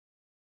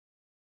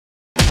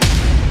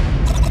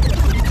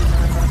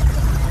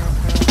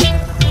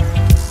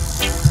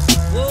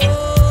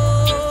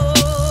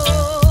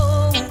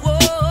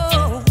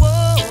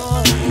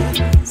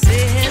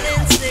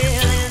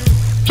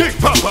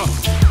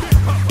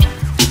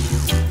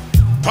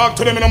Talk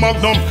to them in a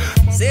Magnum.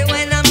 Say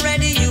when I'm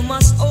ready, you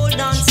must hold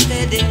on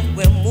steady.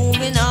 We're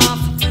moving off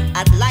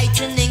at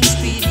lightning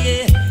speed,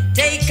 yeah.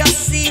 Take a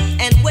seat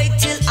and wait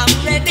till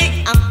I'm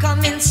ready. I'm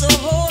coming, so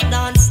hold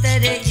on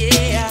steady,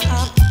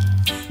 yeah.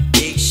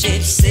 Big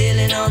ship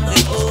sailing on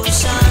the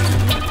ocean.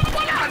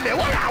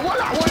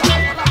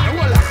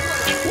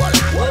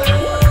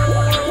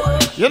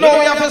 You know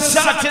we have to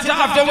start it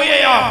off the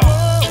way up.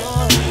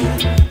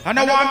 And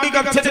I want to big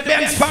up to the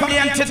Benz Family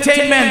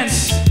Entertainment.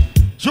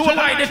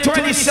 July the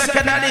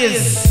 22nd, that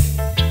is.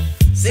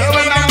 So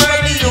when I'm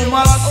ready, you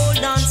must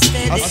hold on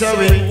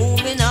steady. We're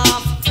moving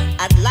off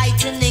at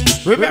lightning.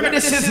 Remember,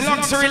 this is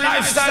Luxury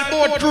Lifestyle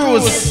Boat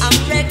Cruise.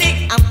 I'm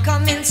ready, I'm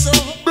coming, so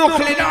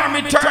Brooklyn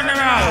Army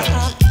Terminal.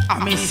 I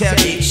mean,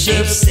 big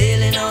ship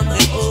sailing on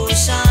the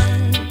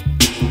ocean.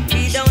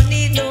 We don't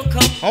need no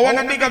company. I want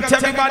to big up to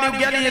everybody who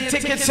getting your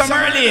tickets some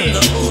early.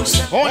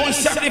 Only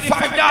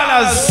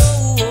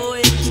 $75.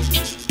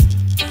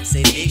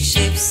 Say big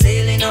ship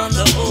sailing on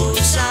the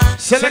ocean.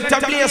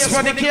 Selector place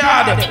for the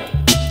card.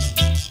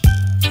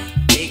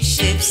 Big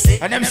ship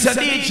sailing. And them say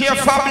DJ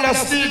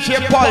Fabulous,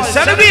 DJ Paul.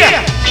 Send it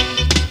here.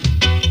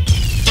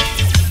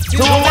 Too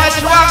much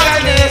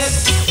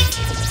wagonness,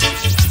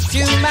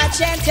 too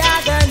much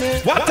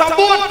antagonist. What a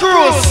boat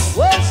cruise!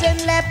 Wolves and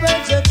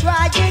leopards are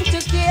trying to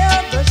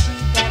kill the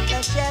sheep and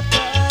the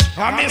shepherd. I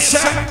miss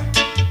it.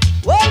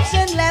 Wolves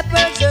and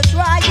leopards are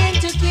trying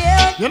to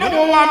kill. You know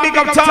what one big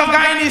up tall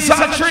guy in his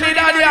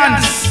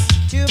Trinidadians?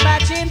 Too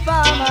much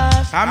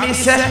informers. I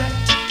miss it.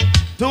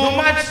 Too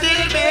much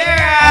steel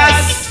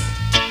bearers.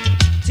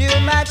 Too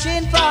much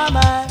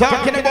informers.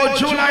 Talking about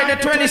July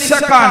the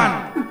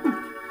 22nd.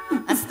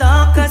 A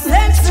stalker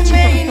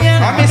sexomania.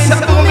 I miss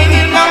it. Booming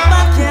in my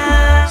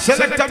backyard.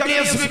 Selector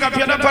place, big up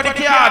your number for the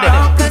card.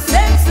 Stalker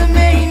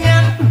sexomania.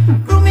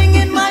 Grooming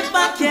in my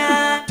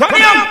backyard. Turn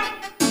it up.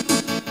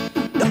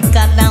 Don't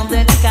cut down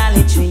the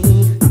cali tree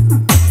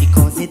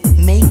because it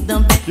make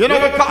them better. You know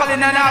we're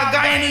calling an all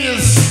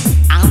Guyanese.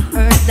 I've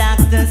heard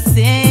doctors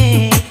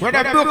say We're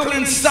the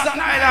Brooklyn, Staten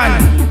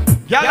Island.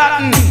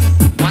 Gallatin.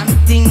 one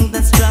thing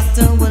the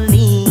structure will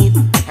need.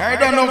 I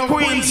don't know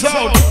Queens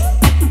out.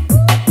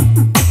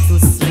 To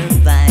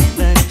survive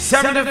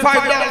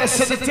 $75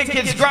 to the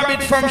tickets. Grab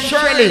it from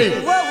Shirley.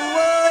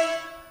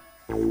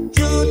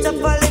 Due to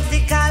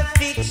political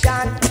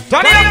fiction.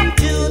 Turn it up.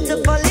 Due to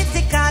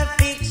political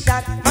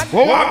fiction. We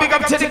want big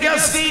up to the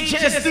guest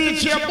DJs,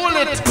 DJ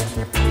Bullet.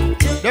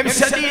 Them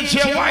say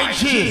DJ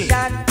YG.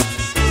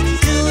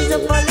 Due to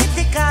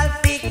political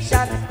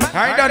fiction. I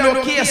don't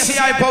know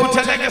KCI about a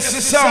legacy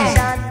song.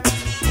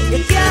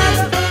 You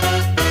can't.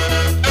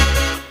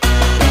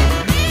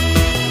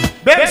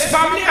 Benz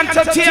Family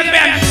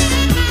Entertainment.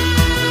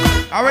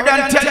 I will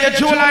done tell you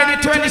July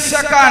the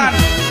 22nd.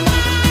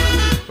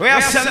 We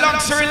have some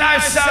Luxury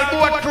Lifestyle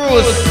Boat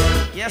Cruise.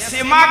 You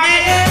see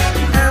Maggie?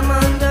 I'm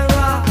on the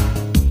rock.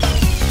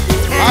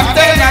 And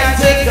then I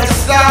take a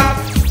stop.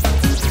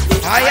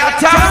 I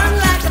attack.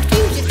 Like a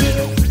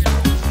fugitive.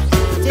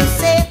 Just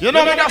say You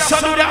know me that's do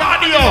the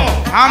audio.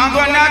 I'm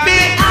gonna be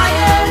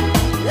iron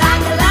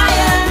like a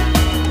lion.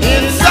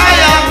 in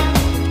Zion.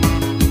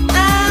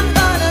 I'm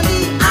gonna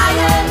be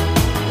iron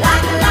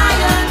like a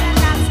lion.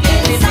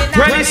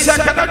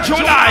 22nd of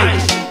July.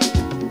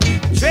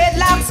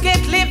 Dreadlocks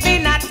get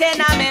living a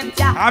tenement,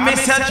 yeah. I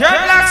miss a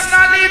dreadlocks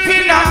not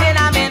living now.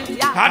 Tenement,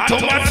 yeah. Not too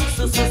much.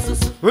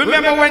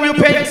 Remember when you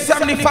paid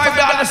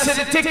 $75 to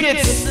the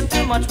tickets?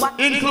 Too much what?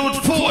 Include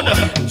food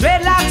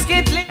Dreadlocks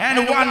get living,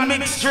 and one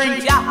mixed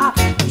drink. yeah.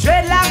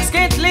 Dreadlocks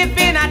get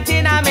living a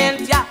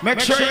tenement, yeah. Make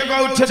sure you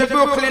go to the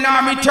Brooklyn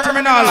Army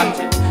Terminal.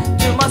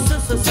 You must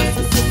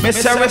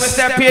Mr. We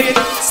step in.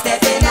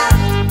 stepping up,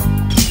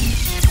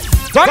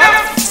 Turn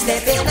up.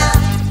 stepping up,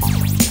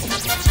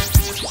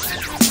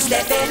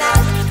 stepping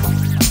up.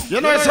 You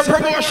know it's a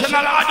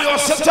promotional audio,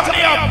 so turn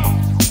it up.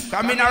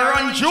 Come in and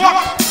run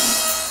joke.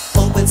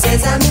 Open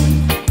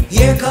sesame,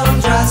 here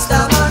comes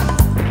Rastaman.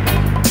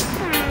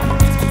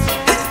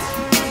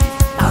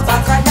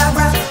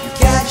 Abacadabra,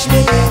 catch me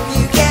if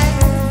you can.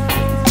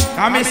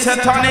 Come in, say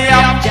turn it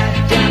up.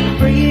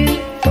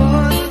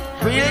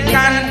 Real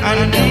can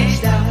and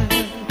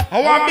I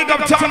want big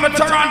up to my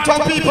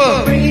Toronto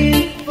people.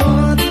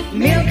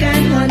 Milk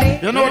and honey.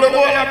 You know the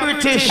whole of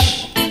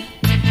British.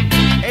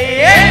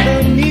 Hey,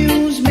 The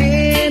news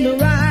made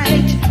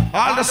right.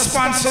 all the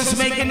sponsors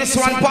making this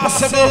one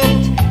possible.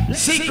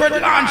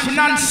 Secret Launch,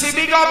 Nancy,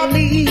 big up.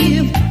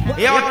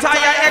 Your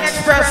Tire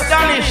Express,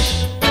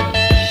 Danish.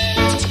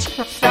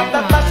 Stop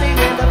the fussing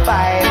and the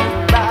fight,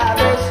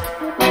 brothers.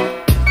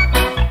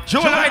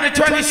 July the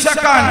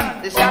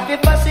 22nd. Stop the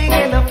fussing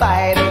and the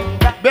fight.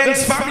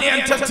 Benz Family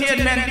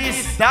Entertainment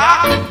is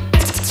that.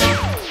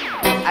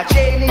 A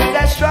chain is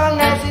as strong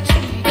as its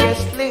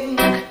weakest link.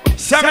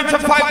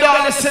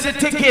 $75 to the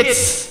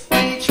tickets.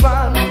 Each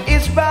one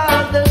is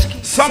brothers.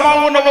 Someone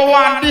who never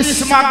want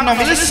this Magnum.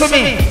 Listen to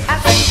me.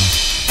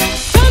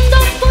 Stand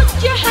up,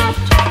 put your hat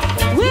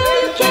where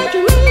you can't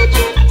reach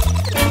it.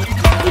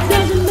 It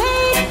doesn't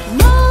make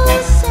no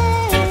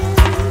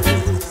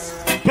sense.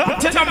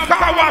 Platinum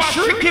Car Wash,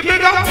 Ricky,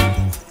 big up.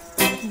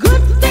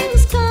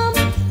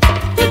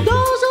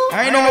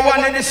 Right now,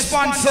 one of the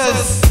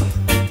sponsors.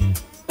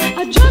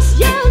 Just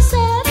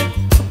yourself.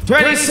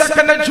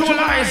 22nd of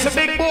July is a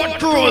big boat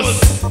cruise.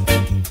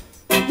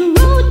 The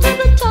road to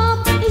the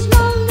top is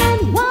long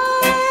and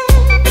wide.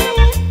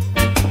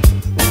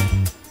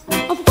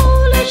 A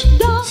foolish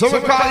dog. So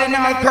we're calling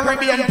all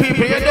Caribbean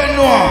people, you don't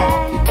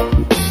know.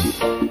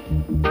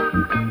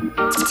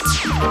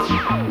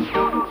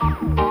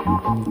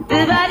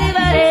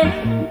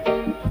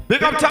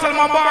 Big up to all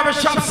my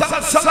barbershop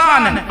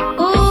salon.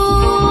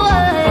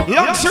 Ooh,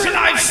 Luxury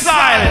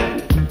lifestyle.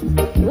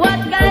 what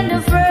kind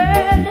of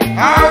world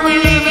Are we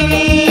living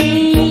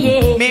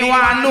in? Me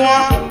want to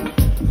know.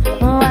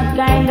 What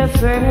kind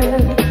of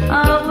world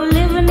are we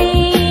living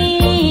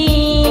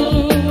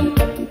in?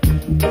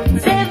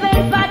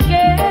 7 fat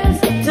girls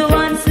to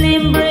 1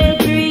 slim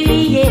bakery,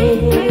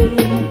 yeah.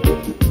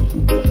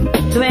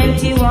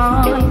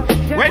 21.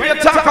 When you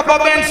talk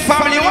about Ben's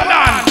family, hold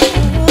on.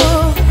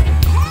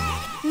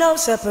 No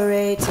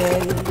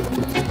separating.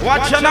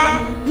 Watch you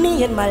now.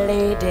 Me and my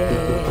lady.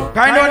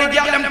 Kind of the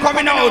girl them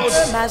coming out.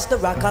 As the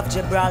Rock of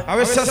Gibraltar. I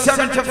was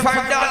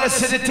 $75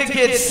 to the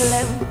tickets.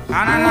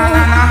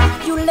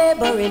 You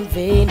labor in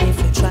vain if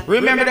you try.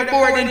 Remember the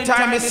boarding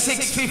time is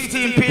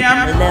 6:15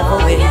 p.m. Never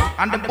win.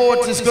 and the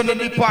boat is going to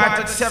depart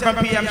at 7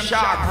 p.m.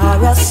 sharp.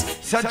 Us.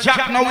 So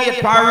Jack no wait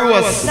for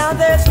Rose. Now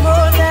there's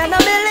more than a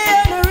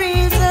million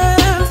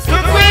reasons To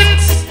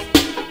quit.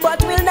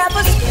 but we'll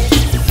never split.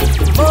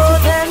 More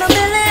than a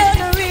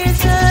million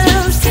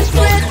reasons to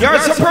quit.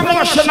 Here's a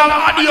promotional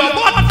audio,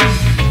 but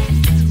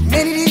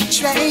Many did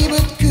try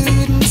but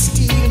couldn't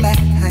steal my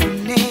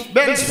honey.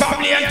 Ben's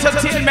Family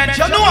Entertainment,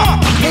 you know.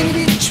 Many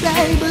did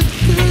try but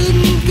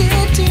couldn't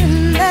get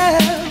in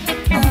love.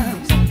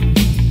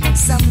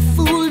 Some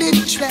fool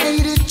did try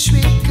to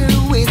trick her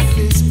with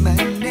his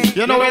money.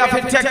 You know we have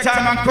to take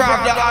time and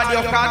craft the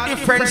audio called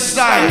different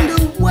style.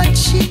 Wonder what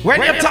she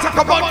When you talk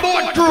about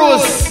boat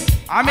cruise,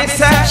 I mean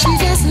say she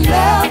just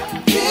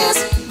loved this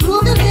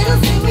groovy little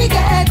thing we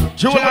got.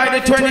 July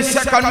the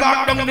 22nd,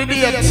 mark down the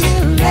date.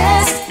 Will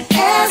last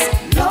as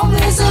long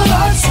as the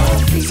Lord so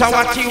please. So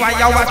watch you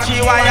wire.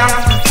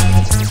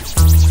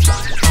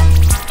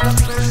 The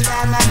first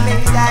time I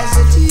made eyes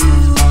at you.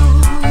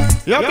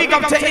 You big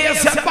up to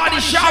AS Body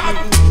Shop.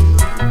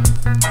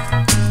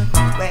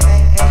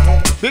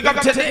 Big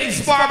up to the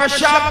Ace Barber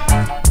Shop.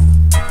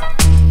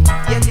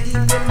 You're deep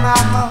in my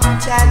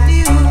heart, I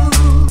knew.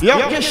 Yo,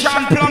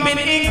 Kishan Plumbing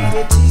Inc.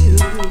 With you.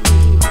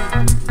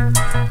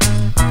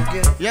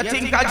 You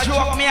think I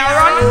joke me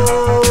around?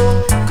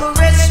 Oh,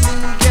 caress me,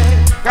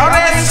 girl.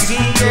 Caress me,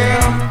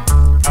 girl.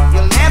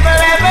 You'll never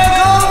ever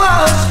go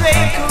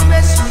astray.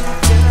 Caress me,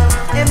 girl.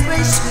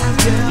 Embrace me,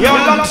 girl. Your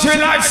luxury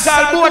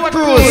lifestyle boat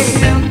cruise.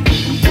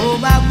 Oh,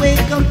 I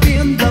wake up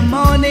in the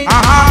morning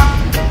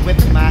Uh-huh.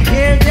 with my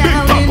hair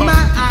down in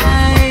my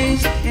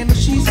eyes, and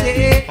she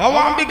said, I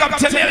want big up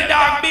to Lil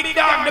Dog, Big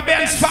Dog, the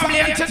Ben's Family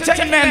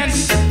Entertainment.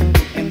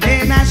 and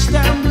then I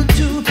stumbled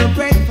to the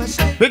breakfast.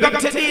 Big up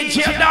to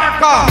DJ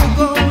Darko.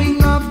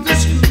 Going off the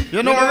street.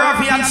 You know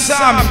Ravi and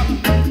Sam.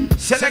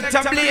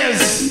 Selector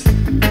Blaze.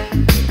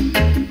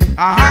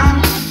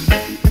 Uh-huh.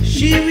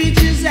 She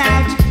reaches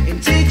out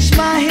and takes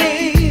my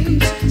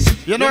hands.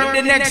 You know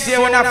the next day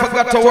when I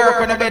forgot to work,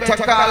 when I better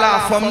call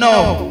off from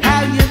now.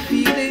 How you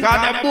feeling?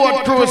 Cause the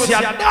boat cruise,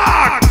 you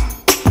dark.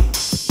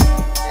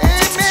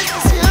 Hey, man,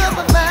 it's your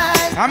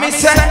mind. I mean,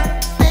 say,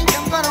 Think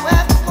I'm gonna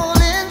have to fall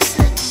in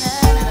sick.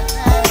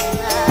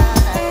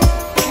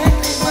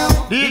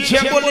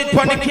 DJ Bullet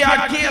on the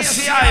card,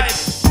 KCI.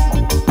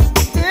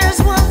 There's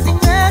one thing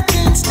I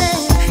can't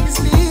stand, is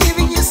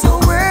leaving you so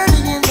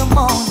early in the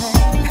morning.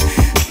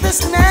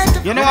 This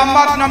night You know, I'm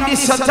Magnum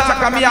this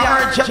attack, and me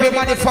I urge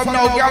everybody from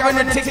now,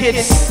 grabbing the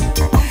tickets.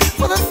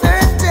 for the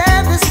 3rd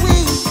time this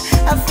week,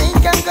 I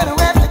think I'm gonna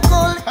have to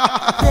call it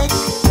thick.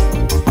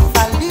 If I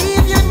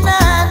leave you now,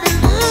 I'll be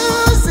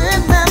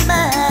losing my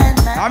mind.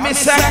 I mean,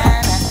 say,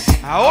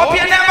 I hope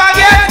you never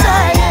get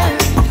tired.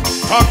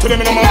 Talk to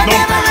them in a I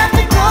never have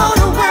to go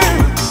to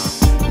work.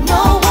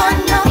 No one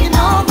knocking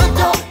on the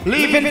door.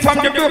 Leaving from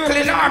the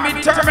Brooklyn Army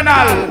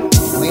Terminal.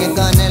 We're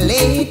gonna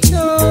lay it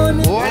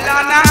on Hold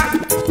on now.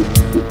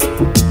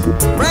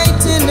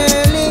 bright and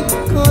early,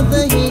 'cause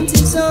the heat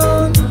is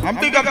on. And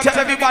big up to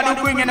everybody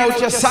bringing out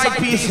your side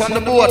piece on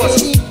the boat.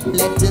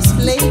 Let us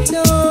lay it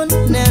on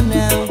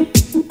now.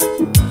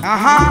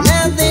 Uh-huh.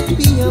 Now that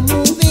we are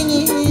moving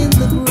in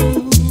the groove.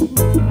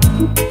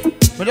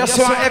 We just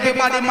want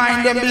everybody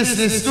mind their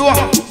business too.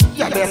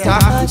 You better.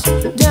 Hush,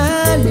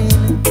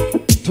 darling,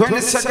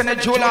 22nd of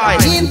July.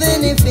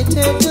 even if it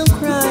hurt to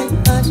cry,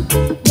 hush,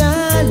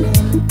 darling.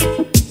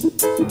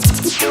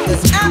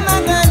 'Cause I'm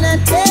not gonna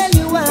tell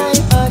you why,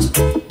 hush,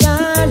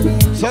 darling.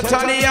 So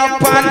turn it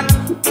up and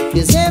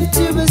 'Cause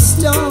after a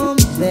storm,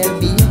 there'll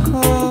be a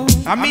calm.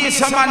 I mean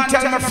someone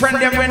tell my friend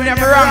them when them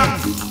wrong.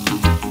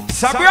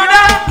 So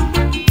brother,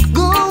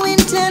 Go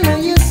and tell her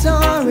you're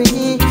sorry.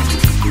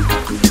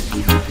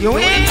 you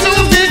ain't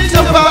too big to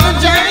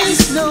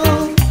apologize. No,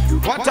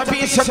 What a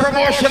piece of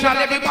promotional,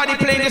 everybody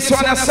play this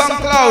one on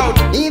SoundCloud.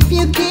 if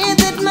you care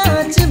that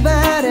much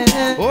about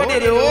her, Oh,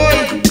 did it,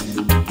 oi.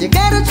 You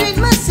gotta treat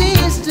my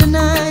sister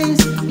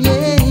nice,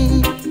 yeah.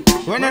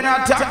 When you're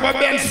not talking about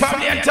Ben's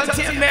Family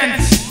Entertainment.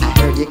 I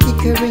heard you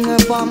kick her in her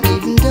bum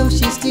even though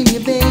she's still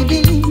your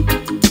baby.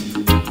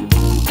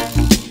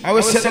 I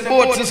will say the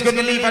boat is going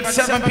to leave at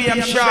 7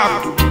 p.m.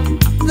 sharp.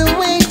 The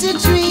way to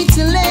treat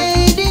a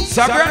lady.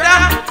 So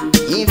brother,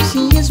 if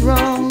she is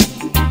wrong,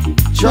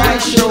 try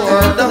show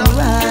her the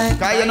right.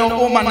 Cause you know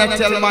woman I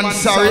tell man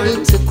sorry.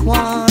 It's a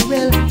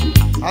quarrel.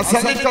 As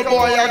a little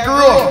boy I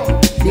grew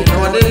up. You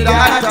know the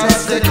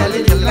daughters take a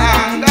little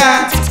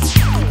longer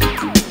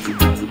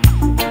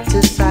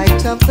to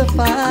sight of the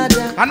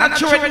father. And I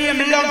try to name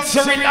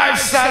Luxury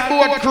Lifestyle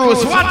Boat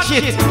Cruise. Watch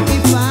it. If I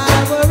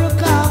were a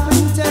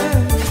carpenter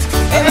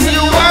and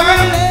you were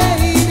a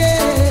lady,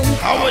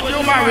 how would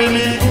you marry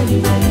me?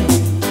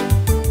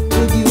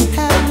 Would you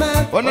have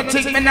my wanna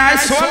take me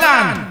nice, hold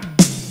on.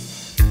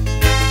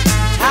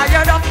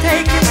 Tired of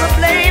taking the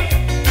blame.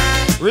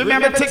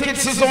 Remember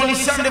tickets is only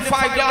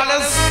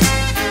 $75.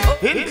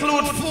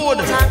 Include food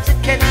Sometimes it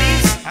can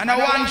be. and a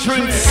one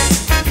drink.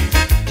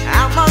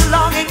 I'm a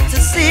longing to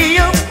see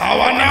you. I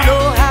wanna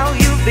know how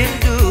you've been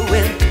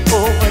doing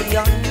over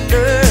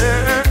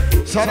yonder.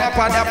 So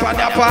dappa.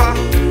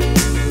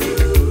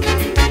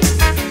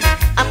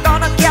 I'm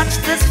gonna catch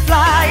this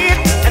flight,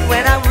 and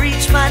when I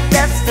reach my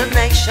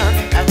destination,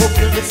 I hope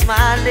you'll be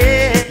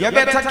smiling. You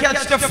better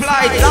catch the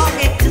flight.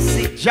 Longing to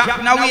see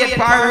Jack now wait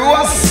for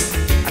Rose.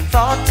 I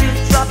thought you'd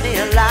drop me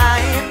a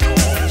line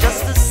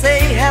just to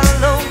say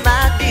hello,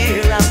 my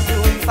dear. I'm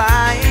doing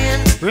fine.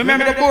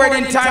 Remember the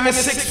boarding time is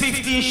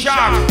 6:15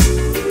 sharp.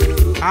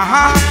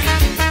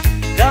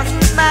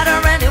 Doesn't matter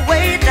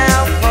anyway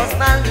now, cause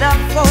my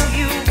love for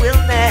you will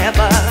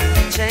never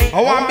change.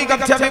 I want big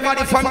up to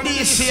everybody from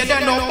DC,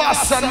 then no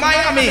Boston,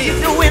 Miami.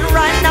 You're doing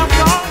right now,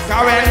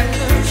 Karen.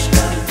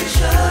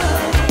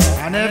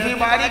 And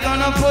everybody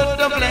gonna put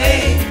the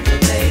blame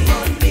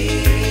on me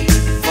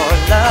for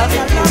love.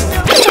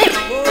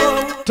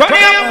 Turn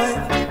it up.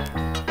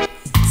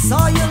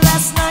 Saw you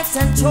last night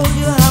and told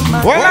you how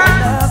much I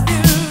love you.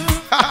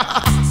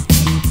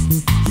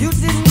 You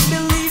didn't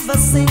believe a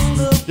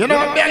single. You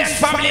know Ben's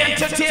Family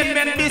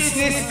Entertainment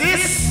business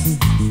this.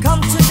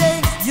 Come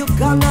today, you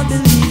gonna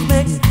believe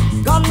me.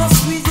 Gonna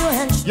squeeze your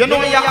hands. You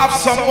know you have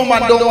some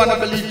woman don't wanna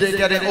believe they're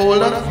getting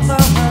older.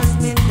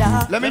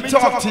 Let me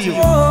talk to you.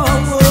 Don't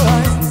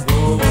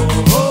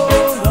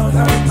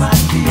hurt my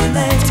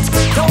feelings.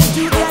 Don't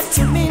do that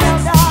to me now,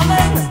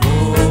 darling.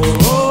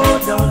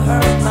 Don't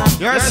hurt my.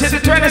 You're the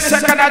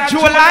 22nd of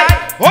July.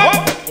 Oh.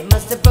 You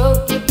must have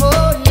broke your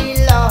body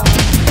long.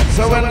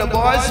 So when the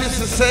boys used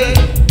to say,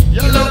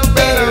 you look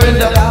better in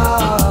the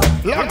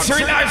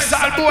Luxury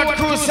Lifestyle Boat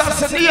Cruise, that's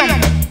the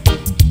name.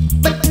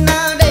 But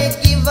now they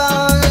give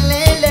all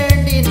they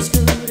learned in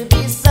school to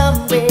be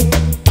somewhere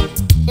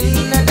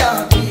in the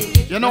dark.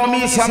 You know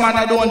me, some man,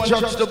 I don't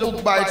judge the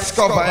book by its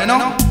cover, you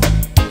know?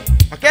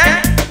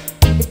 Okay?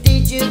 The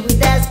teacher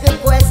would ask a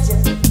question,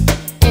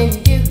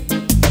 and you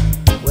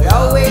would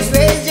always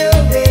raise your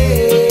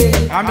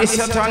hand. I miss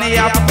you, Tony,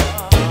 up.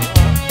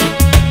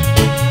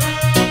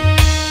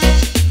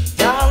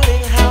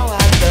 Darling, how I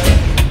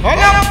love. Hold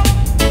up.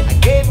 I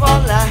gave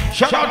all I had.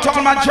 Shout out to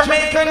all my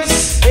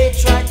Jamaicans. They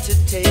tried to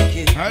take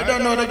you. I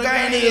don't know the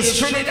guy in is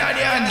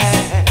Trinidadians.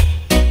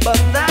 But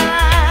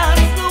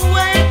that's the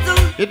way to.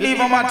 It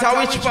even matter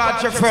which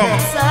part you're from.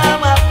 That's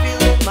how I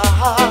feel in my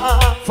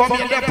heart. From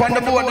you there on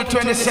the board the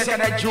 22nd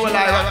of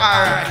July.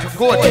 Alright,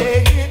 good.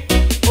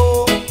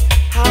 Oh,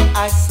 how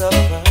I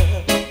suffer.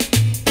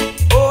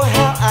 Oh,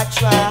 how I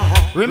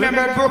try.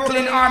 Remember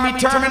Brooklyn Army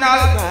Terminal?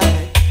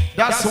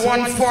 That's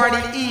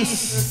 140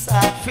 East,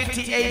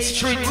 58th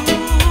Street.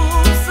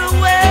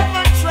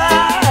 Whosoever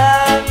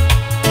tried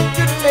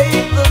to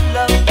take the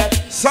love that.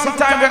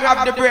 Sometimes we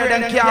have the bread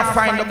and can't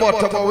find the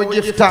butter, but we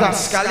give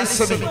thanks.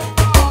 Listen to me.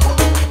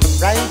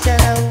 Right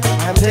now,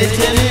 I'm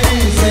taking it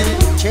easy.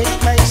 Check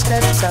my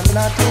steps, I'm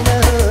not in a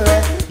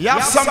hurry. You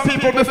have some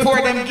people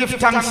before them give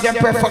thanks, they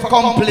prefer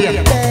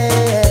complain.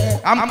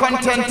 I'm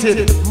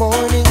contented.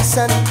 Morning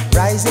sun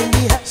rising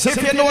behind. So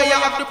if you know you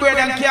have the bread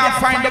and can't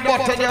find the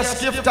butter,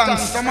 just give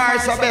thanks.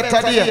 Tomorrow's a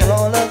better day.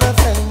 All of the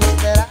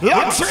things that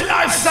Luxury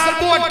Lifestyle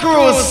Boat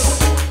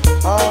Cruise.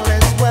 all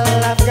is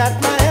well, I've got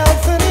my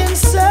health in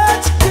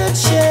such good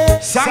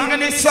shape. Sang in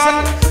the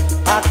sun.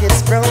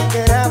 Pockets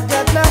broken, I've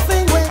got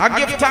nothing with. I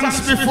give thanks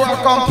before I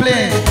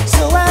complain.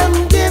 So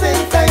I'm giving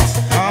thanks.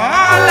 All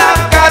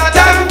I've got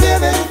I'm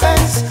giving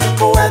thanks.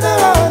 Whether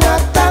or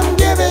not I'm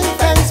giving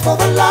thanks for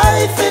the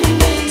life in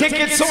me.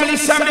 tickets only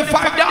 $75.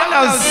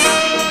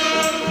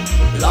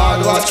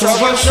 Lord, watch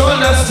over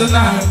shoulders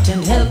tonight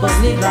and help us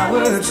live our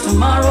words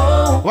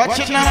tomorrow. Watch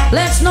it now.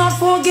 Let's not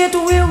forget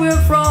where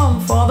we're from,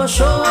 Father,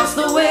 show us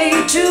the way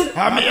to.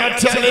 I mean, I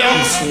tell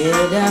you.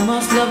 Said I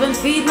must love and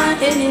feed my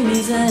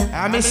enemies, and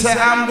I mean, say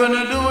I'm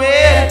gonna do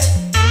it.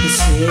 he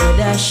said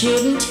I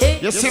shouldn't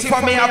take You see,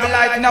 for me, I'll be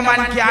like, no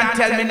man can't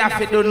tell me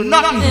nothing to do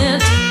nothing.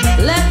 it.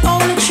 Let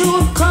only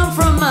truth come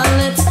from my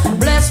lips.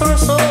 Bless our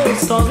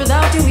souls, cause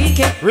without you we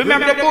can't.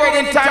 Remember the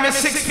boarding time is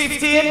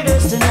 6:15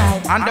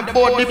 tonight. and the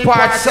boat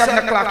departs 7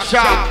 o'clock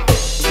sharp.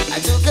 I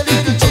took a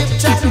little trip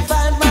trying to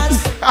find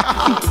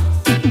myself.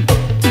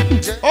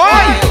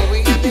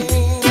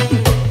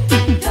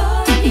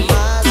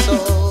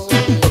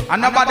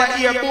 And nobody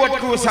here boat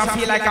cruise and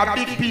feel like a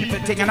big people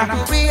thing, you know?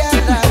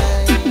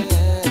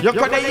 You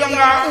could be young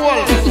or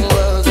old.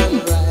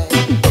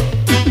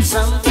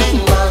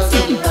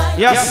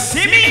 You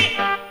see me?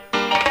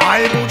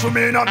 I go to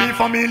me not be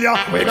familiar.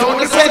 We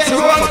don't set to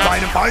us. So try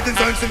to fight and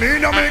sense to me,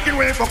 not making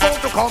way for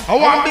folk to come. I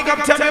want big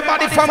up to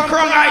everybody from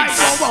Crown Heights.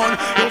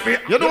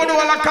 You don't know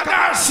like a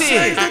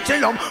Darcy.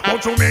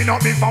 But you may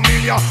not be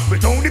familiar. We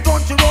don't the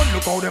country run.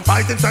 Look how them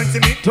fight and sense to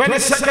me.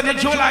 22nd of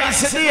July is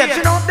the date.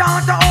 You know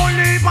down to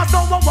only for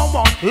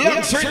someone.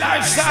 Luxury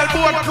lifestyle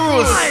boat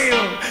cruise.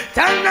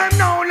 Tell them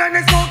now, let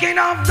the smoking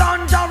of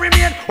ganja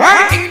remain.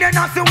 What? In the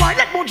nasty one,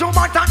 let Mujo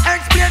Bata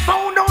explain.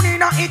 Found down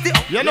in a it.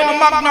 You know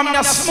Magnum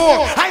the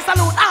smoke. I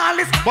salute all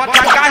this. But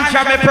a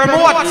ganja me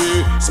promote.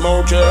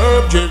 Smoke your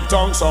herb, give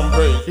tongue some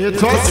praise.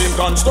 It was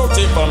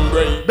constructive and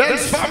brave.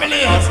 Ben's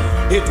family.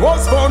 It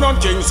was born on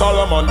King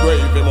Solomon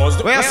grave.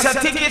 Where's the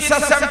tickets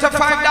at $75?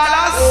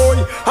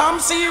 Oh, I'm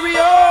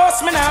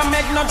serious, me not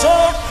make no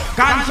joke.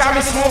 Ganja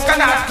me smoke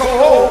and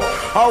alcohol.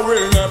 I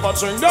will never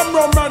drink them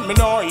rum and me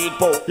no eat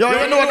pork. Yo,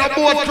 you know the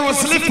boat crew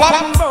slip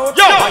up.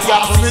 Yo, I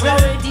have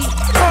already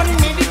done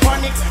me the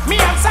tonic. Me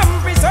have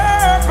some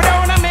preserve, but I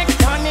wanna make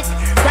tonic.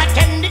 That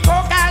candy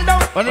coke all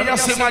down. when you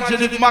just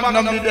imagine if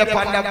Magnum did there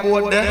on the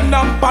boat there.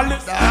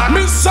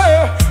 Me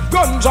say,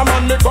 ganja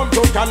man me come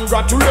to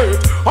congratulate.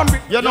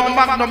 You know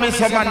Magnum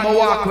is a man who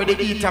walk with the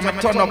heat and me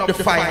turn up the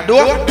fire,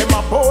 though.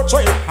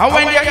 And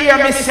when you hear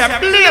me say,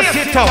 blaze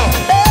it up.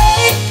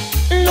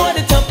 Hey, load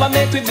it up and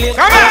make we blaze.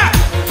 Come on.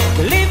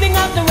 Living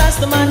out the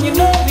rest of man, you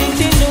know it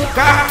is new.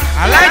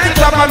 I light it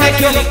up and make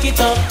you lick it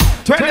up.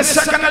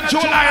 22nd of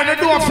July, and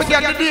don't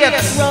forget the date.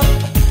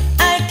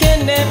 I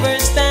can never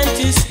stand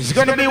to see. It's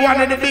gonna be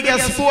one of the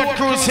biggest boat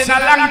cruises in a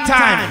long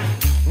time.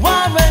 War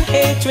and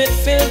hatred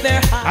fill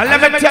their hearts. And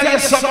let me tell you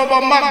something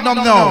about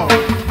Magnum now.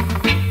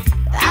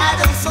 I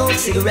don't smoke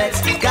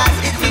cigarettes because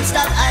it will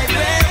stop I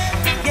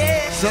breath.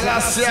 Yeah. So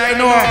last year I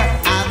know.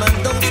 I'm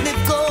a don't sniff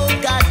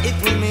coke, God, it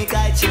will make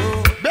I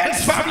choke.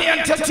 Ben's Family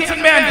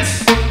Entertainment.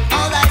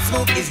 All I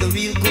smoke is the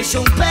real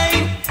cushion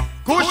pain.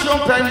 Cushion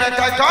pain, make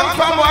I come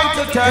from 1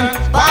 to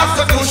 10. Pass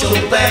the cushion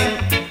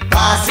pain,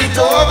 pass it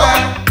over.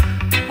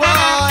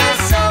 Boy,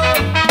 so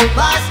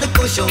pass the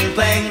cushion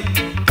pain,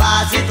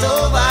 pass it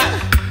over.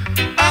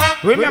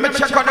 Remember,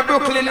 check out the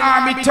Brooklyn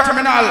Army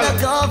Terminal.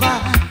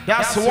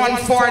 That's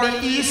 140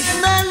 East,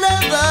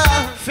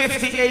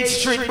 58th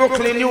Street,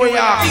 Brooklyn, New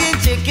York.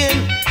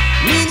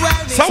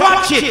 So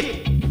watch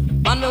it.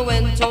 And we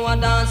went to a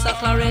dance at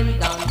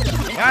Clarendon.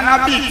 And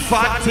a big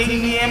fat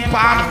thing named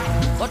Pam.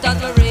 But as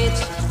we reach,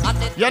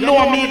 you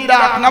know me,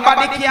 Doc.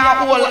 Nobody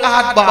can hold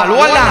hardball.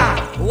 Hold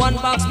on. one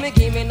box me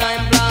give me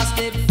 9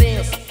 blasted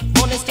face.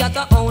 Money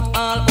scatter out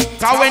all out.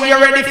 So when you're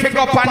ready to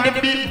go up on the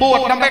big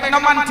boat, no make no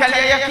man tell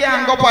you you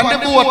can't go up on the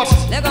boat.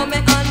 Let go me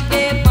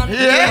handgate, man.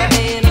 Yeah.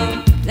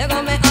 Let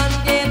go me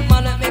handgate,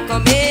 man. Let me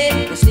come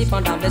in. We sleep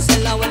under the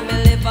cellar when me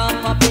live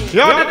on popping.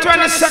 Yo, the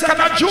 22nd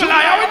of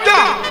July, how we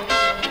go?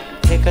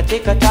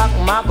 Tick a tock,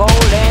 my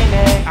golden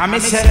egg. I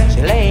miss it.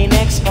 She lay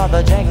next for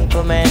the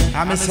gentleman.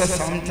 I miss it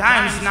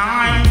sometimes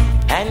 9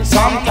 And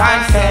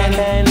sometimes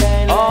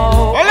 10.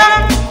 Oh, Hold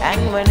on.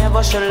 and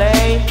whenever she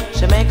lay,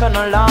 she make an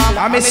alarm.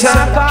 I miss it.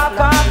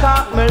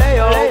 Cock, me lay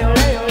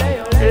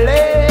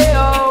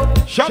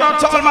out. Shout out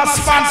to all my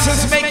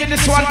sponsors making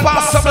this one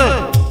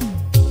possible.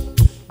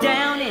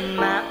 Down in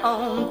my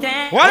own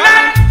town. Hold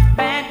on.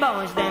 Bad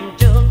boys, them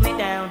took me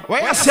down.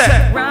 What you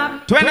say?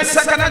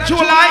 22nd of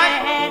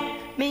July.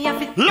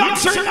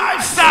 Luxury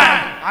lifestyle.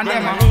 And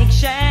them.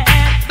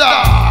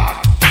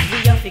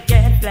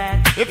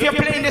 If you're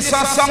playing this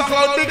on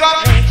SoundCloud, big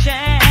up.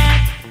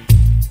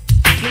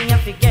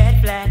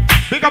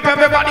 Big up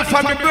everybody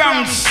from the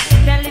Bronx.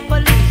 Tell the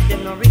police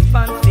them no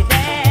response for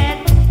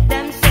that.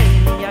 Them say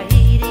me a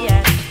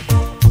idiot.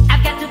 I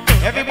got to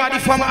go. Everybody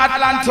from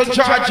Atlanta,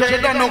 Georgia,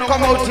 you don't know,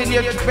 come out in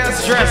your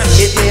best dress.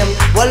 Hit him,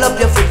 wall up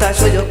your foot and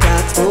show your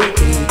cards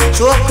okay.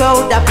 Show a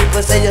crowd that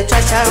people say you're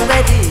trash and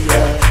ready.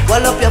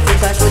 Wall up your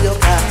foot and show your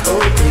cards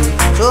okay.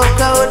 Show a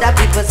crowd that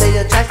people say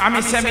you're trash.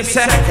 Me say.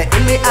 Say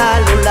in me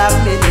all who love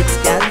me, it's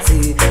can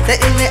see. Say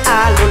in me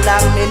all who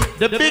love me.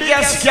 The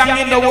biggest gang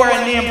in the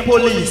world named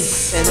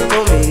Police. And to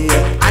me,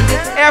 and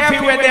it's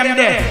everywhere them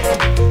there.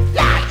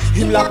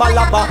 him laba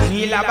laba,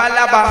 he laba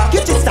laba.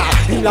 get it start,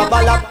 him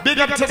laba laba. Big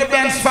up to the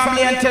Ben's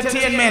Family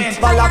Entertainment.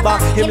 Balaba,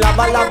 him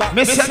laba laba.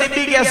 Mr. the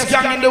biggest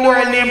gang in the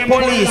world named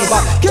Police.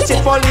 Get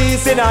it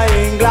police in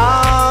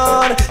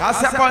England. I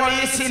say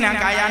police in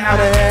Guyana.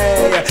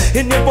 Hey,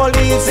 in the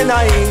police in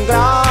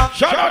England.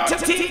 Shout out to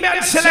Team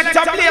Ben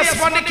Selector Blaze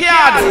from the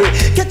card.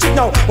 Catch it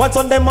now, what's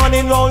on the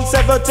morning round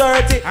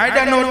 7:30. I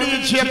don't know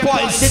DJ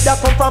Boys. Did that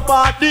come from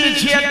part?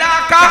 DJ The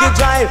Daka.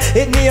 drive,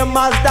 it near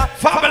Mazda.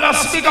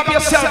 Fabulous, big up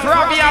yourself,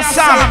 Robbie and and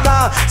Sam.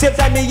 Same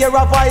time me hear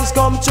a voice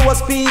come to a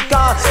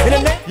speaker.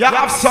 You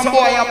have some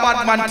boy a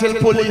bad man till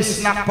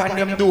police knock on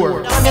them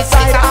door.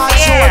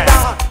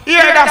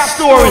 Hear that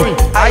story.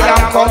 I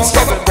am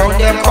constable, bro.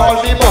 Them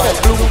call me boy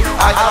blue.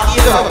 I am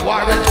either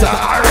warrant to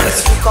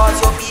arrest. Because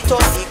you beat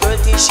up the girl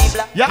till she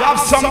black. You have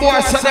some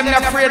boys so them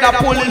not afraid of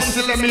police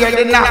till them hear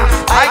the knock.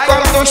 I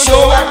come to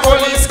show what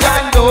police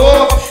can do.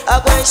 I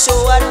go and show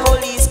what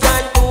police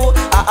can do.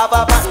 I have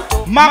a man to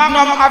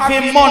Magnum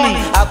having money.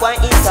 I go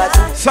and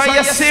interview. So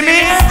you see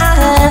me?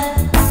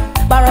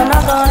 Baron a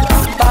gun,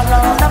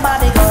 baron a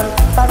body gun,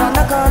 baron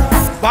a gun,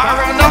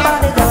 Baron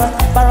body gun,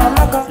 baron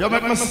a gun. You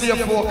make me stay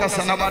focused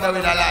on nobody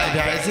with a life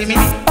here, you see me?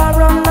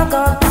 Baron a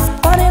gun,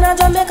 born in a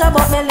Jamaica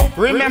but me live.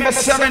 Remember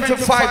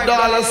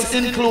 $75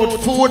 include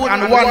food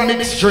and one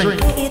mixed drink.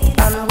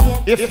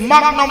 If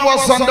Magnum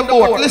was on the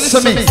boat,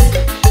 listen to me.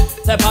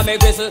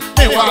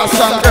 Me want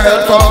some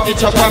girl come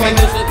eat up on me.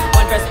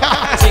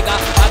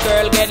 A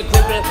girl get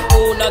crippled,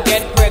 who no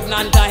get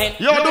pregnant.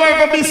 You don't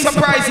even be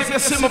surprised if you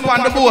see me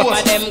on the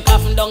boat. Them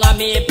coffin down a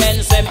me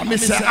pens. Me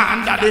say,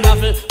 daddy.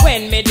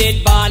 When me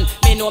did born,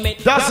 me know me.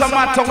 Doesn't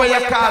matter where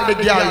you call the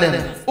girl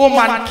then.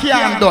 Woman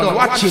can't done.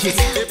 Watch it.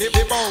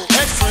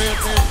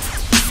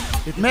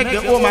 It make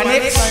the woman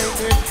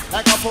excited.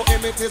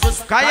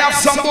 Cause you have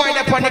some boy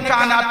there on the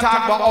corner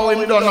talk about how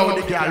him don't know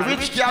the girl.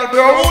 Which girl,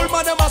 bro?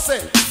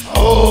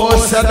 Oh,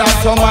 said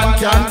that woman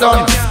can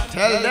done.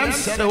 Tell them,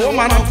 said the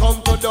woman.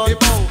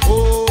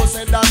 Oh,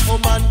 said that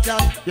woman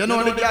can. You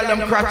know the girl,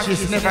 them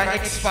crutches never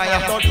expire.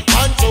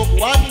 Man took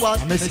one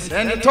wash.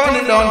 Then you turn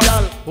it down.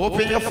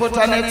 Open your foot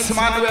and it's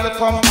man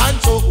welcome. Man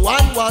took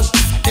one wash.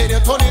 Then you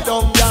turn it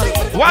down,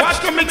 girl.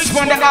 Watch the mix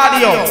from the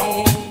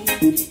audio.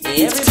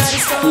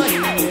 Everybody's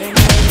calling.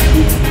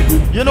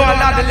 You know a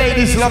lot of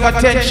ladies love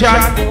attention.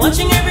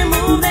 Watching every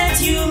move that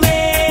you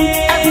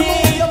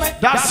make.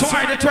 That's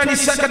why the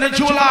 22nd of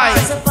July.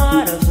 It's a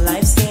part of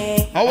life's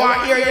game. I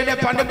want to hear you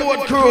up on the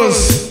boat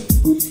cruise.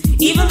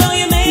 Even though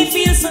you may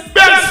feel so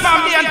Best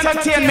Family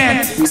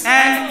Entertainment.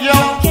 And you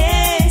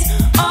can't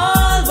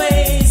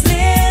always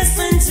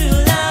listen to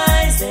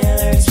lies that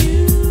hurt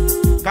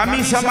you. Cause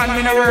me some man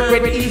me no work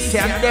with East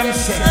and them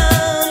say.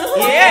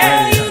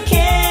 Yeah. You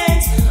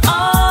can't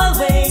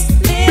always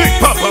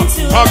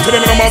listen to talk to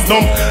them in a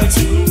Magnum.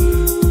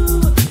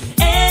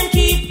 And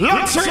keep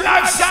Luxury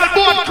Lifestyle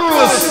Boat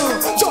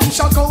Cruise. Jump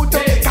shock out,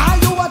 call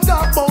you a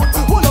talk about.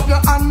 Hold up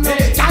your hand,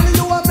 call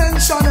you a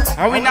mention.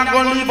 Are we not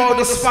gonna leave out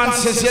the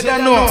sponsors? You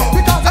don't know.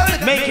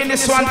 Making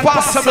this one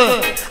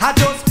possible. I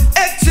just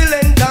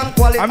excellent and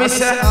quality. I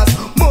say,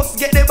 must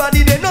get the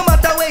body there no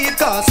matter where it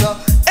costs.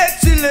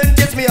 Excellent,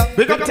 yes me up.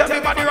 Big up to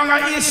everybody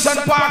around the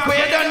Eastern Parkway,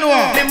 you don't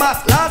know. The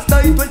mask last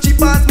night when she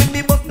passed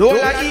me bus. All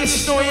the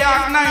East New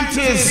York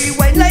 90s.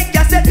 Rewind like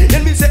I said,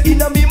 then me say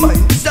inna me mind.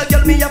 This a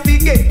girl me a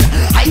forget.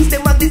 I stay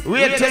at this.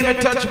 Wait till me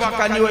touch back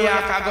on New York,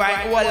 I go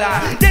and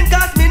hola. Then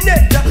cast me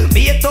net.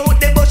 Me hit out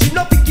the but she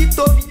no pick it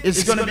up.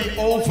 It's gonna be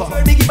over.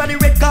 Me give her the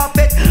red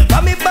carpet.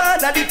 For me born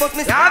at the first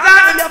me say,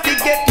 me a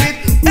forget with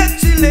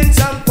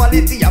excellence and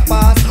quality a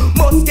pass.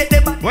 Must get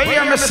the body. Well,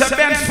 here, Mr.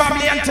 Ben's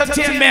Family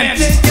Entertainment.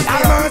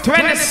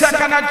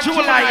 22nd of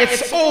July,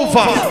 it's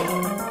over.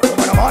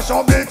 Mash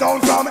up the town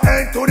from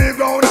end to the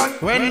ground and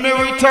when me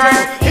return,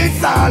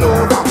 it's all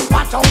over.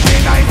 Watch out the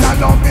night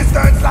and love the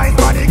skirts like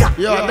body.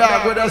 Yo,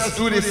 dog, we just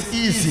do this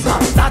easy.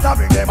 Start to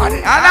bring the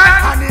money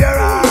and here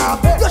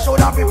up. You should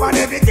have been on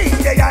everything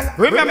they all.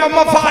 Remember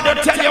my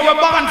father tell you we're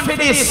born for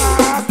this.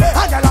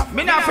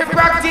 Me not for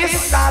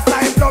practice. Last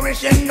time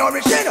flourishing,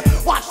 nourishing.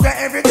 Watch the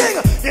everything.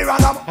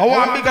 I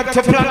want big up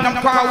to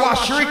Platinum Car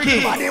Wash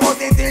Ricky.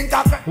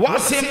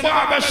 What's in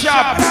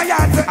barbershop?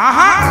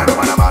 I don't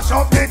wanna mash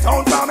up the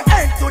town from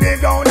end to the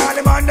ground. All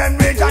the man them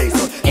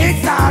rejoice.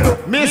 It's all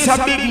up. Me's a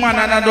big man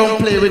and I don't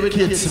play with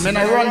kids. Me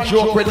no run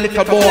joke with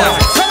little boys.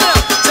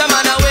 Some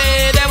man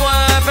away, them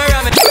want for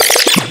ramen.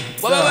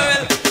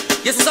 Well,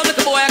 you see some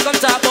little boy come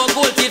talk about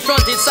gold teeth,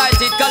 front teeth, side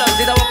teeth, column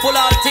teeth, I will pull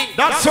out teeth.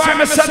 That's why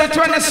I said the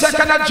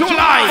 22nd of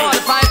July.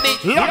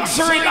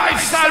 Luxury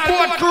Lifestyle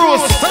Boat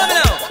Cruise.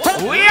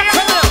 Follow me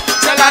now.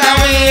 Tell her the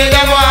way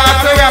them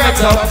want to ram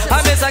it up.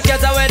 I miss a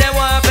cat away, them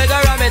want to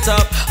ram it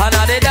up. And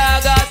now the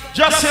dog got.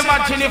 Just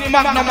imagine if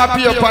Magnum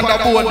appear up on the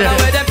board there.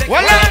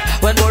 Well,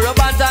 when Borough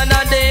Bantan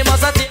and they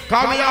must have it.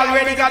 Cause we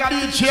already got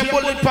DJ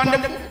Bullet on the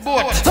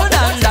boat.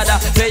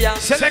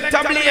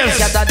 Selector Blaze.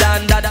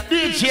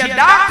 DJ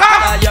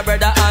Darker. Your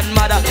brother and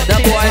mother. The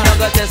boy no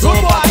got his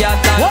own backyard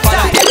and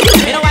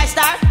father. You know why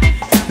start?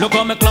 Look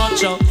on me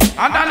clutch up.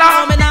 And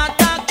now me not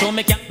talk to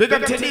me can't. Big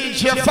up to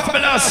DJ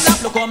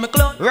Fabulous. Look on me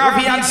clutch.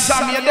 Ravi and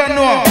Sam, you don't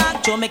know.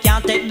 Talk to me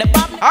can't take the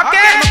bomb.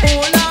 Okay.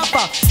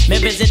 Me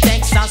visit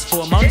Texas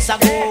 4 months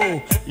ago.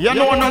 You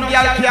know no girl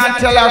can't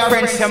tell her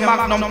friends say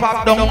Magnum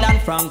pop down.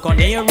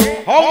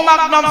 How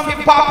Magnum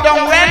fi pop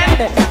down when?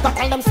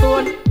 Tell them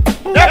stone.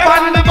 They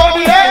on the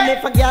body here.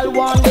 If a girl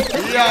want it,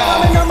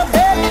 yeah. I'm a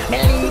bed, me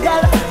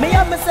legal, me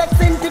have my sex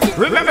certificate.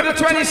 Remember the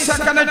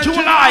 22nd of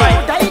July.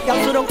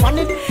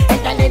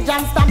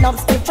 Intelligence stand up,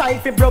 still try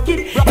if you broke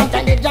it.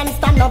 Intelligent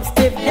stand up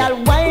stiff, girl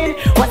wine.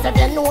 What's that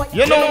you know?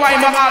 You know why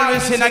I'm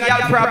always in a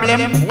girl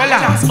problem? Well,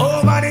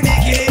 over the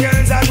dicky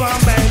girls at one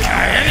bed.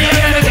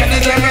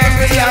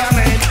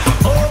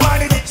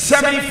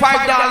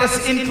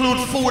 $75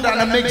 include food and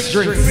a mixed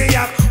drink.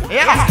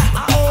 Yeah.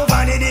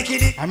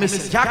 I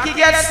miss Jackie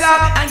gets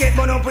slapped and get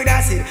one up with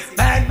acid.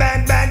 Bad,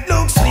 bad, bad,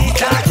 look sweet,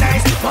 talk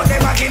nice.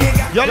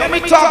 Yo, let me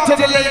talk to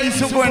the ladies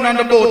who going on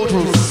the boat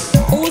cruise.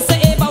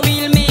 Whosoever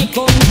will make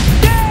come.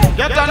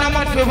 Get on the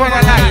mat for one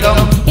night,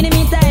 though. In the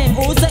meantime,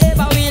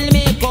 whosoever will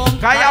make come.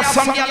 I have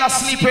some girl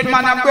asleep with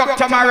man and broke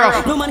tomorrow.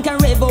 No man can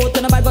rave out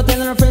and nobody go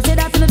tell her friends say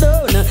that's in the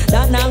door.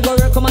 That now go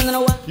work, come on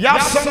and what. You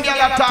have some girl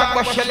that talk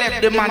but she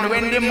left the man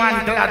when the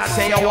man glad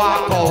say you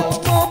walk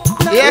out.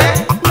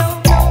 Yeah?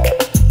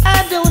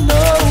 I don't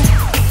know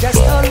just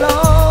how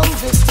long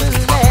this will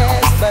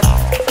last, but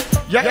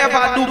you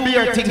ever do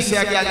beer things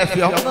here, girl, if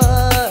you?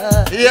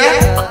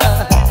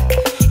 Yeah?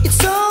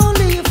 It's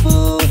only a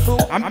fool.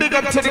 I'm big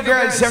up to the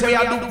girls here, we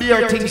do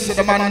beer things so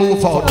the man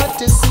move out.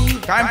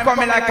 I'm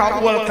coming like a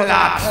whole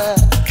clock.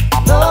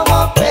 No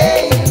more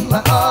pain in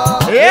my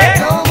heart. Yeah?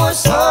 No more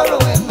sorrow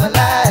in my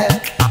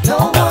life.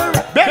 No more.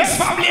 Best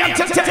Family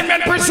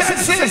Entertainment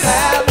presents this.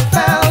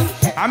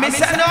 I miss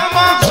it no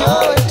more.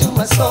 Joy to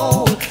my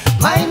soul.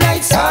 My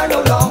nights are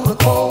no longer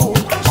cold.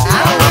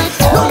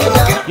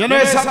 You know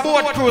it's a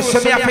boat cruise, so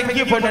we have to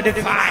give on the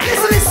vibe.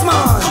 Listen,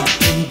 man.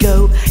 You can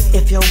go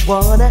if you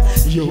wanna.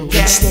 You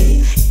can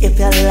stay if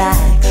you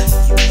like.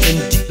 You can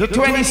do. The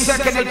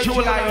 22nd of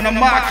July on the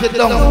market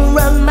down. Don't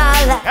run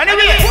my life.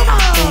 Anyway,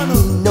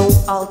 no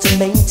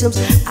ultimatums.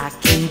 I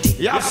can do.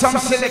 you have some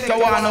selector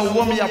wanna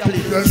woman you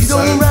play. You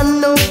don't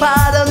run no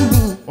part of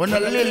me. On the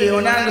lily,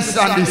 on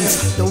understand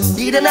this. Don't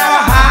need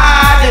another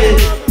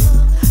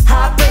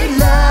heartbreak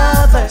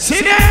lover.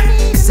 See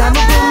that? Cause I'm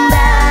a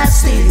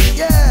bombastic,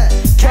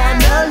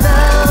 kind of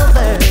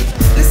lover.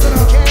 Listen, I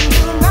can't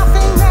do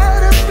nothing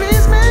now to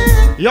please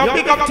me. Yo,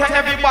 big up to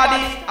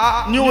everybody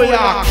at New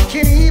York.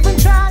 Can't even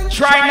try.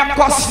 Try not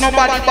cost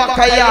nobody back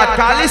a yard.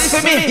 Cause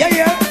listen to me.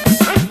 Yeah.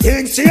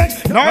 Things change.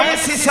 No, you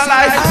see, so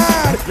like,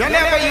 you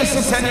never used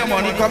to send your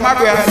money, come my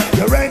girl.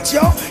 You rent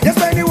yo, you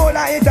spend the whole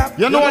night up.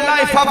 You know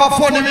life have a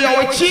fun in me, how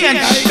it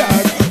change.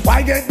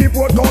 Why get the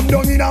boat come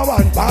down in a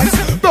one pants?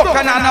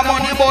 Talking on the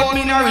money about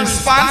me no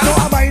response. No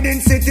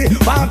abiding city,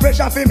 one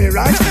pressure for me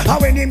ranch.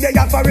 And when him they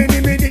got for any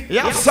minute.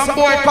 You have some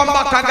boy come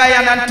back a guy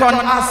and turn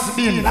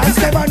has-been. I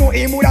never know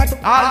him would have.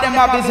 All them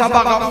have is a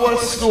bag of whole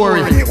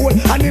story.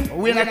 And him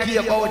we not care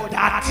about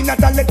that. He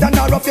not a letter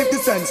nor a 50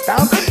 cent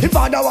stamp. If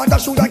father want a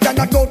shoe I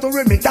cannot go to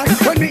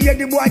remittance. When me hear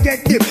the boy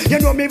get tip, you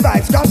know me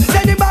vibes come.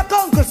 Send him back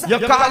uncle.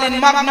 You're calling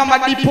Magnum a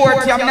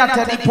deport you, I'm not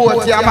a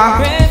deport you, man.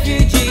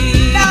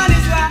 Refugee.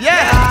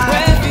 Yeah.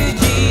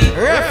 Refugee.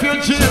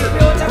 Refugee.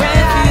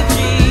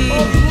 Refugee.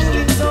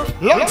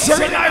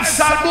 Luxury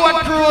lifestyle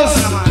boat cruise.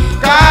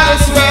 Call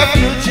us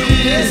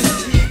refugees.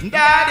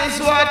 That is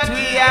what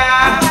we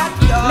are.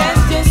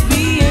 Let's just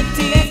be a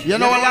team. You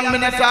know how long me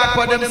not talk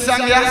about them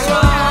song, yeah?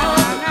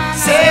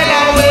 Sail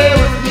away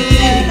with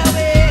me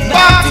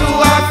back to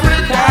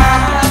Africa,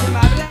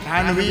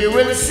 and we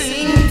will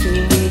sing.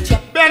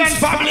 Ben's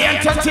Family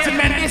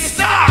Entertainment is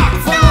star.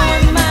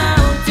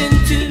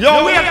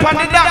 Yo, wait upon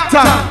the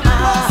doctor.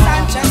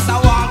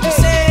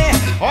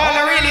 All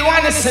I really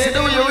want to say,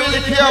 do you really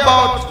care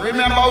about?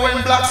 Remember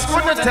when blacks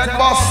couldn't take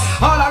bus?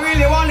 All I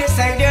really want to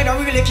say, they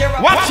don't really care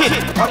about. Watch it.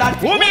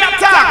 Who me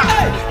attack?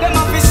 Them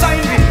have to sign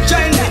me,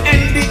 join the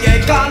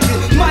NBA, call me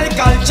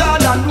Michael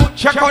Jordan.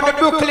 Check out the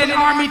Brooklyn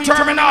Army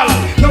Terminal.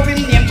 No in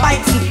name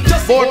bites me.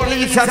 Boat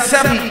leads at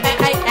 7.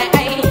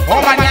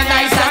 Oh man, you're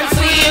nice and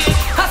sweet.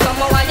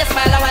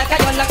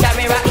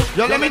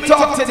 Yo, let me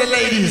talk to the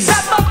ladies.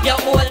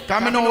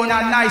 Come in on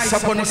and nice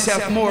up on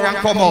yourself more and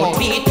come out.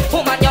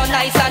 Woman, you're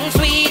nice and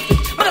sweet.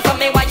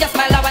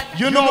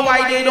 You know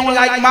why they don't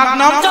like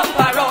Magnum? Jump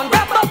around,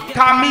 wrap up.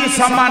 Cause me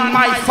some man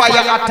my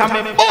fire at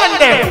me burn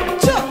them.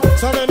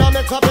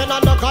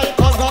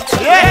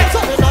 Yeah.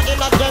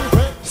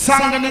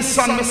 Song in the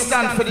sun, me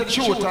stand for the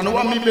truth and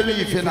what me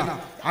believe in.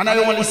 And I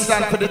only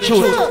stand for the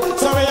truth.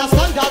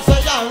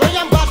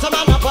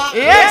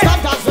 Yeah.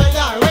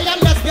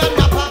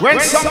 When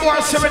some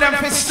boys see them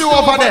for stew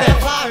over there.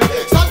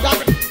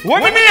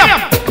 What me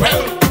name?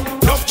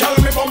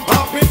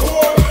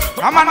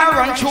 I'm gonna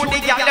run through the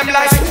girl them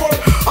like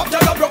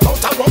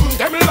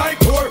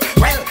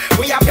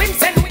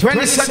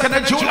 22nd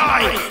of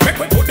July.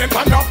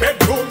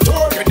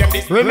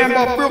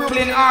 Remember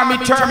Brooklyn Army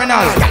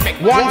Terminal,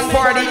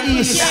 140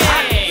 East,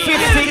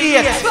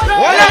 58.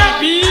 Hold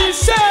up.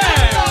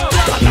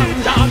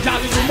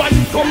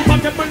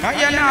 And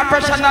you're not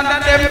pressure none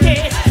of them.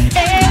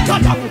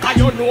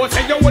 You know,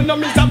 say you will not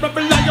miserable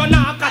and you're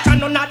not catch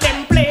none of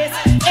them place.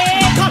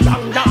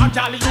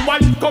 You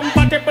want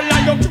compatible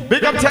and you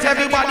Big up to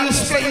everybody who's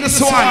playing this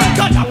one.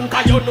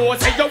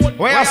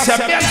 Where I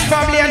say Benz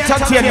Family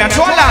Entertainment.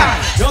 Hold on.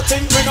 You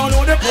think we don't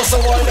know the pussy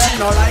world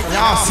them no like me.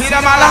 Now see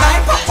them all.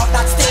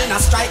 That still not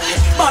strike me.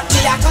 But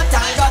me I got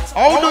and got.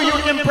 How do you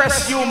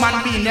impress human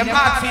being? Them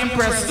hard to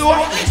impress too.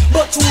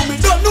 But you me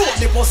don't know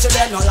the pussy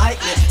them no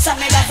like me. So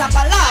me got up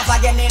a laugh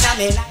again in a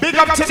me. Big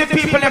up to the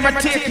people that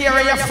take care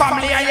of your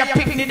family and your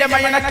picnic them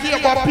and you not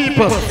care about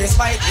people.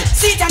 Despite it.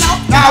 See them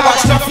now. Now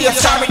watch the face.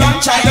 Sorry,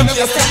 don't try them.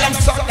 Just tell them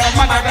suck them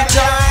man and them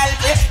know.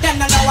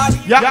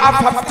 You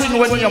have a thing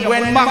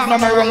when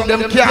Magnum around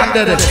them can't do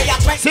it.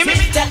 See me?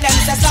 Tell them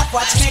to stop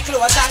watch me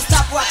clothes and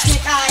stop watch me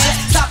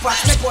eyes. Stop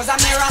watch me pose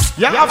and mirror.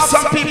 You have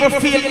some people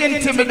feel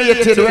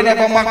intimidated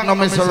whenever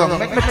Magnum is around.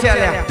 Let me tell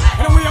you.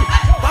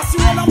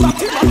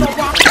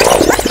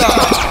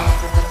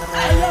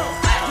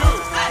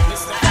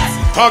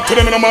 Talk to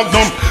them in a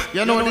Magnum.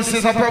 You know this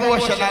is a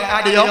promotional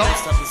audio.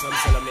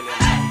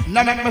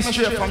 Now make me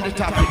straight from the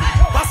topic.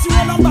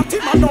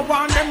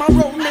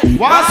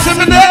 Want to see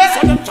me there?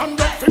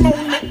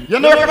 You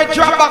know if I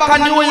drop back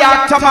on New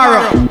York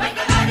tomorrow.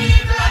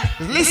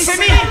 Listen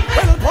me.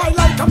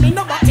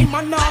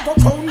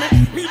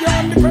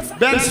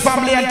 Benz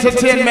Family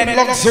Entertainment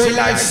Luxury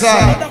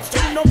Lifestyle.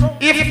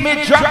 If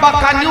me drop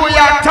back on New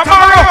York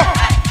tomorrow.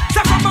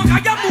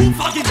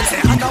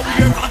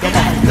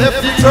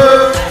 Every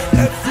turn.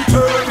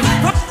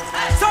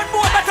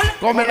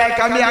 Coming like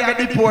a me and get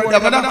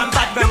deported.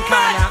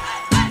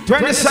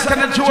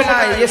 22nd of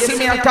July, you see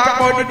me and talk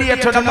about the day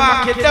to the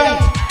market down.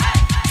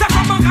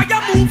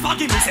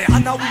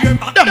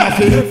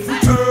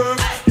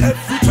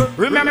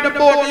 Remember the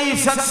boat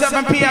leaves at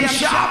 7 p.m.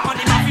 sharp.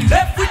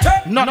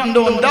 Nothing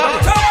done done.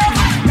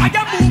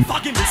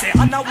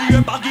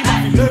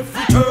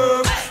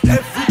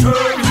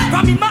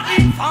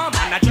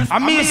 I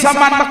mean some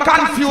man but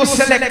confused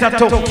selector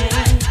too.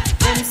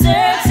 Them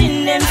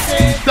searching.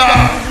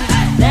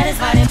 That is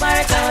why they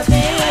work out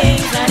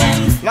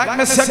things. Like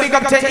me say big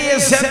up to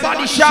AZ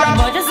Body Shop.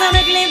 But just wanna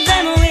clip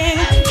them away.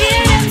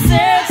 Hear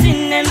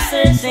them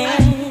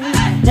searching.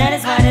 That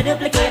is why they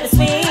duplicate the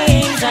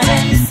swings. And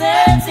them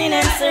searching.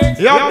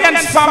 Yo,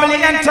 Benz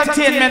Family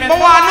Entertainment. But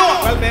wanna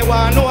know? Well, they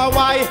wanna know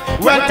why.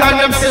 Well, time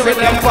them say with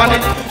them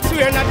panic.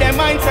 Swear not them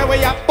mind say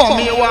we are. But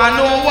me wanna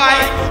know why.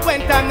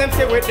 When time them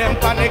say with them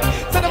panic.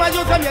 So them a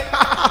use them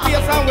face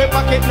and we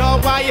pocket know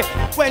why.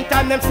 When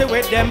time them say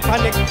with them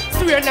panic.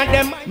 Swear not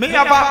them. Me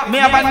have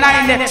a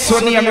 9X so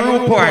name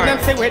Rupert. Them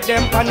say with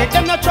them panic.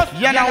 Them not trust.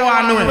 You know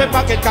what I know. We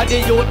pocket cause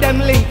they use them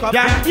link up.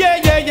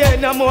 Yeah.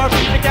 No more.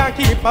 We can't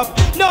keep up.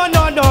 No.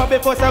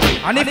 Before some.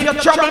 And if you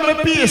trouble me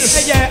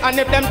peace. Yeah. And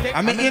if them.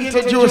 I me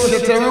introduce you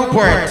to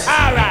Rupert.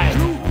 Alright.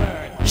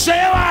 Say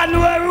you want to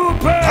know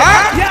Rupert.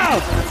 Yo.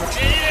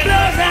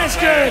 Blouse and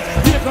skirt.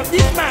 Pick up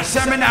this man.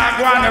 Seminar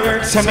go on the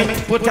work. So me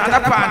put on the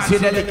pants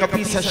with a little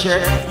piece of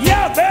shirt.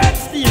 Yo, bird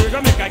steer.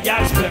 Gonna make a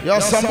gas flip. Yo,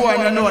 some boy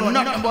don't know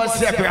nothing about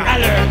secret.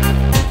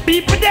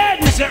 People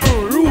dead, me say,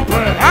 oh,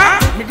 Rupert.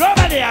 Me go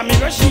over there, me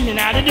go sheening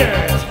out the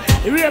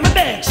dirt. You wear my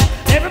bench,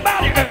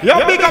 everybody hurt.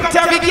 Yo, big up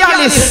Terry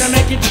Gallus.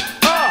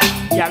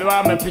 Y'all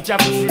want my picture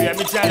for free,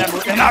 me tell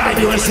about and I'll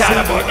be doing all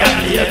about that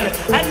later.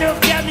 I know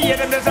if you're here,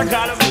 there's a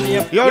call of me.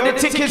 Yo, the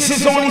tickets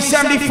is only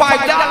 $75.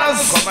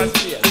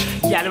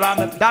 Y'all want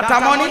my data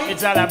money?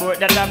 It's all about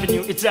that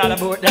avenue, it's all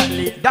about that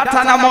lead.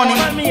 Data na money.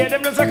 Me here,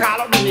 them just a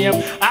call of me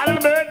name. All the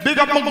bird. Big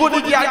up my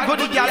goody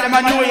girl, them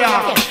a New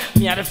York.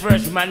 Me are the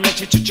first man,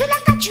 make you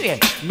like a train.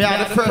 Me are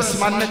the first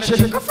man, make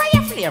you go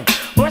fire flame.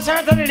 What's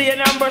her to the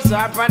lane and bust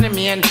up on the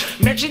main.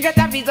 Make sure get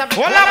a visa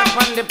for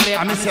on the plane.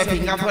 I'm a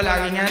finger full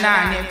of ring and a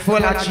neck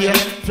full of chain.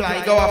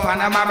 Fly go up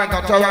and a mama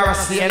got to our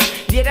scene.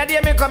 The other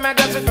day me come and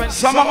get it.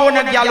 Some of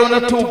the girl on the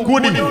too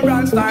goody.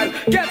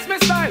 Gets me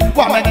style.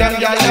 What make them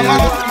girl them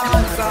up?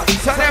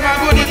 So them a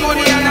goody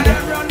and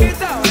them run the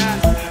town.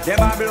 Them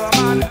a blow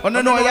man. Oh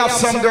no, you have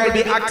some girl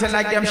be acting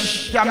like them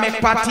can make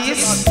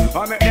parties.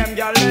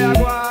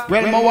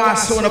 Well, my want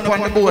soon up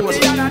on the boat.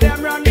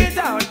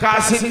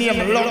 Cause his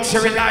name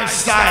Luxury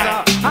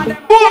Lifestyle.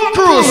 Boat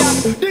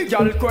Cruise. The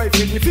girl cry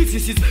for the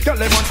physicist. Girl,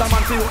 they want a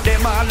man to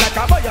them all like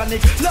a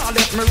bionic. Now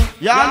let me.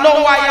 Y'all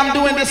know why I'm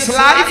doing this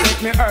live?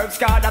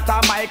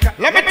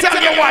 Let me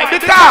tell you why.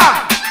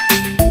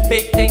 Because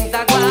big things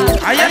are going.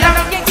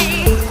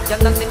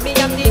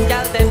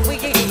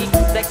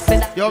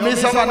 Yo, me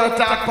someone to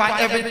talk about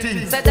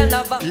everything.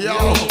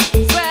 Yo.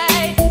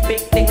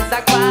 Big things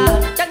are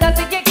going.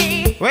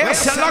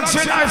 Where's the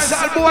Luxury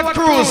Lifestyle Boat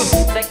Cruise?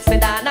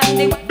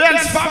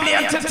 Benz Family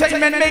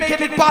Entertainment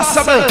making it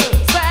possible.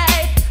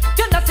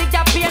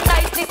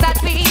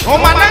 Oh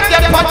man, I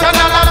get pattern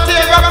and I'll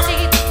tear up.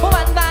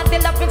 One man they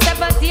love in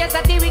 7 years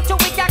at the week to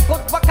week. I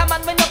could work a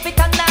man when up it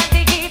and not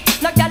the heat.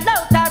 Look at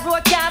loud that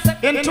road cancer.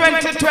 In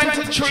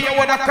 2023, I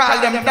wanna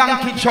call them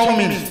donkey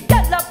chowmin.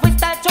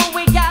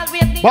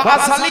 But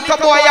as a little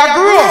boy, I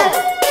grew up.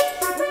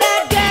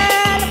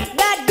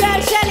 That girl,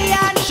 Shelly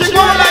Ann. She go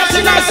like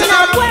she nice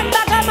enough.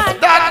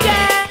 That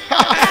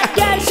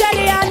girl,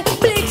 Shelly Ann.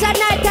 Bleach at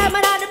night time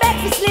and on the bed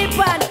to sleep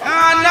on.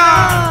 Oh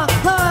no.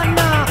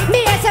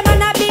 Me as a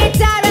man a beat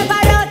her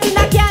ever out in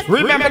a cat.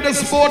 Remember the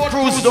this boat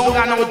cruise don't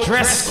got no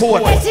dress code.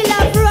 You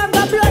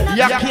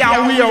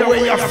can't wear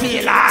where you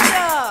feel like.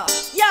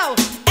 Yo,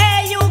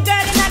 hey you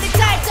girl in the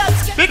tight up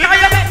skirt.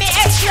 Because you make me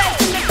excellent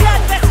in the blood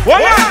vessel.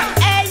 What?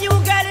 Hey you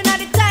girl in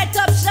the tight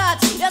up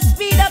shorts. You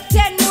speed up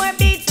 10 more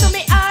beats to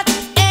me heart.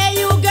 Hey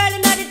you girl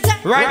in the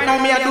tight. Right now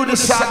me I do the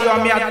cardio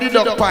and me I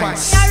deduct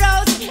points.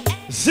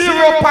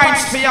 0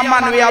 points for your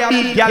man we a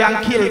big girl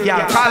and kill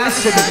girl. Call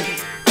listen to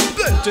me.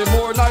 Plenty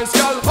more nice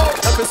girl out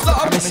of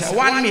Islam. I say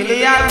 1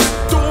 million.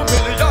 2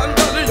 million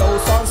dollar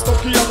house and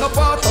Stucky on the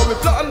part of we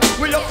plan.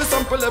 We have to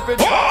sample every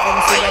day from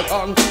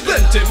Selector.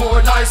 Plenty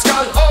more nice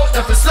girl out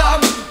of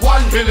Islam.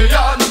 1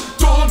 million,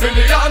 2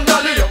 million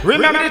dollar.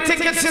 Remember the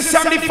tickets is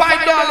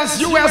 $75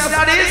 US,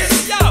 that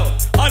is? Yo!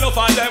 Enough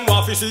of them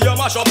want to see you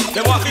mash up.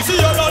 Them want to see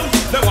you run.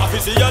 Them want to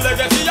see your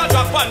legacy you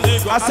drop on the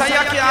ground. I say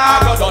you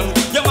can't.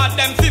 You want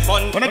them to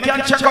fun. When you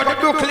can check out the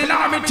Brooklyn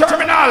Army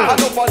Terminal.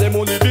 Enough of them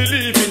only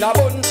believe in a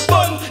bun.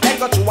 Then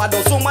got you a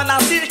dozen woman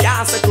and still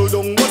can't settle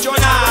down. But you're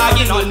not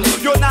getting on.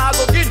 You're not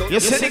going on. You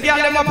see the girl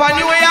them up on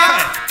you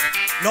here?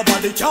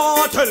 Nobody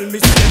can tell me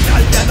say them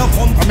girl they no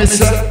come. I miss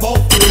her.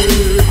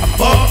 Bobby.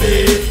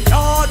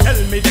 Can't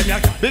tell me them ya.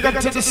 Big up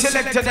to the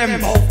Selector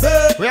them.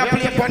 We are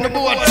playing on the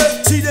board.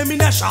 See them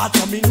in a shot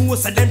so me know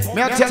say them.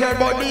 Me I tell you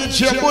about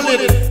DJ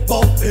Bullet.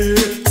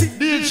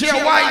 DJ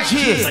YG.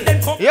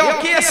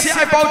 Yo, Casey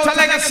about a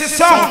legacy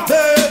song.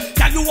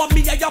 Can you want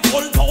me a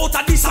pull out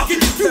of this again?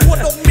 You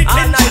want up me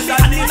tension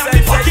and in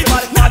my pocket.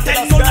 Not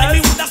tell no lie me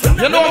would have.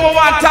 You know we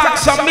want to talk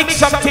some mix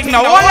something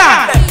now. Hold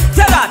on.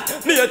 Tell that.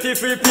 Me a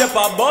free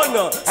paper bun.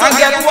 And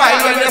get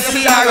wild when you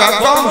see her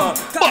come.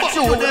 But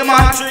you the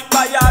man. Trick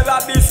by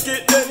your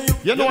biscuit then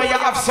you know you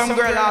have some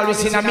girl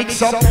always in a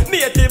mix up.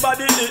 Me a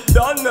body it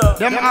done.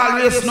 Them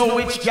always know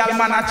which girl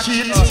man a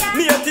cheat.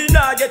 Me a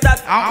not get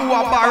that. And who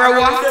a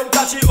borrower. Then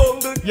cause she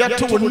hungry. You're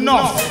too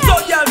enough. So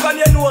girl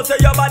when you know say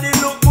your body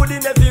look good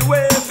in every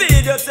way.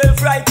 Feed yourself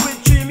right with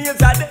 3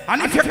 meals a day.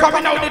 And if you're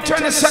coming out the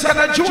 22nd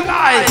of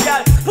July.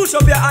 Girl, push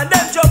up your hand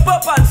and jump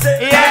up and say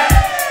yeah.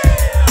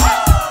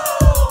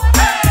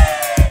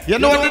 You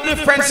know the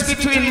difference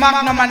between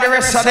Magnum and the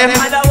rest of them?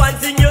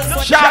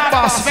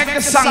 Shortboss, make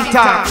the song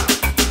talk.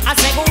 I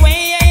say go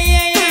away,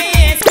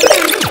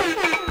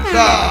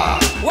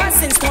 what's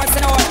in stores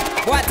and all?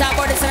 What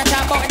about this and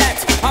talk about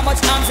that? How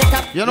much arms it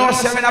up? You know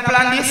what's when I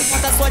plan this?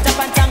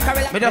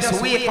 Me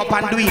just wake up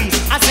and do it.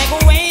 I say go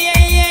away,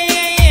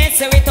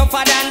 say it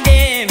tougher than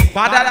them.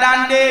 Father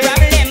than them.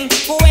 Problem,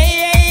 go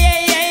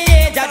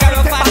away, Jaja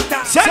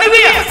rougher. Send it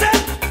here.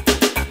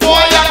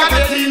 Boy, you got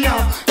it in ya.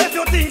 If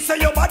you think say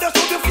your body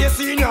should be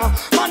facing ya.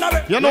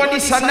 You know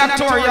this is a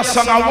notorious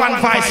song of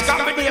one voice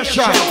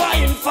combination.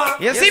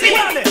 You see me?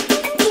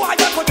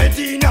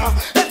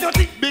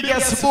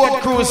 Biggest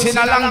boat cruise in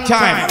a long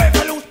time.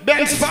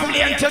 Ben's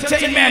Family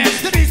Entertainment.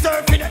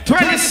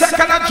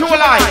 22nd of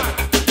July.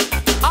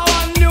 I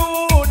want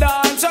new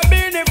dance,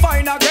 be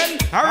fine again.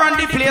 I run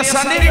the place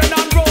and it.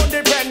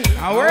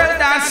 Our world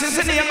dance is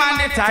the name and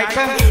the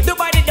title. The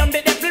body done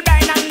the devil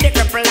blind and the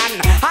cripple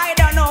and I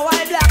don't know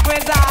why black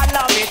with all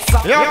love it so.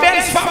 Yo,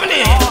 Ben's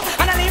Family.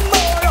 And I need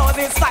more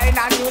roses fine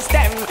and use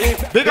them.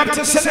 Big up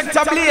to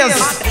Selector Blaze.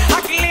 I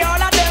kill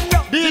all of them.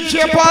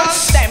 DJ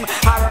Pulse.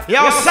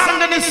 Yo,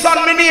 song in the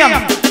sun, me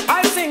name.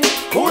 I sing.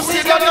 Who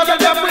see the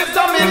devil with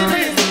some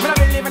increase? I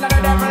believe in the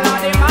devil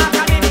and the mark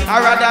and the I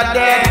rather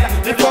dead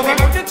before me.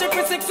 The chick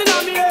with 16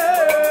 on me.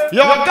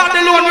 Yo, God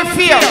alone with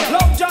fear.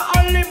 Love ya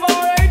only for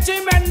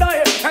 80 men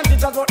die. And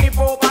teachers what the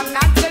Pope and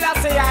not till I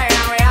say I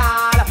am we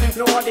all.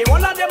 No, the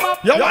one of them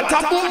up. Yo, what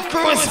a boat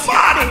cruise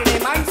bad. The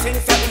man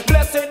sings,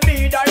 blessed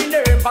be thy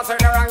name. For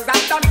certain ranks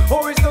that done,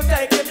 who is to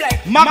take the blame?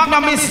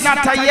 Magnum is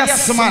not a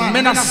yes man.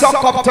 Me not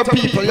suck up to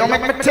people. You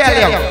make me tell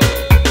you.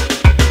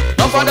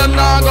 None of them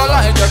not go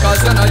like you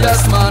cause you're not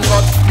yes man.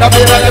 But not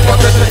be ready for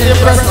to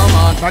impress no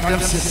man. Magnum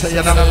sister,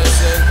 you know.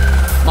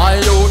 My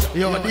youth.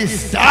 Yo,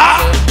 this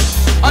star.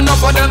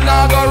 Enough of them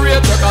now go rate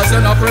you cause you're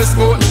not press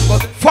button.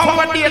 But from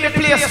one day the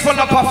place full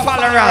up of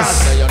followers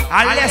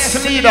and less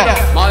leader.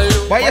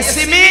 But you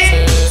see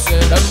me?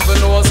 Them for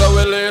know so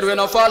we lead we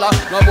no follow.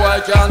 No boy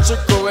can't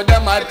trick you with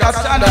them I can't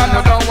stand them. You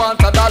don't want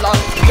a dollar.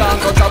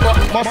 Can't touch a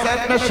button. Must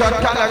let me short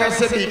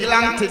tolerance a big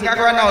long thing. I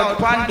run out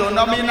pando,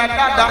 no me not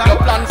dada. No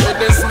plan for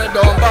this me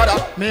don't bother.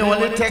 Me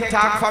only take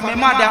talk for me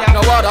mother. No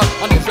water.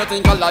 And if you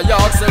think a lie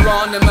out say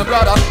run in my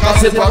brother.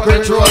 Cause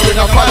hypocrite road in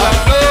a follow.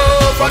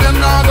 No for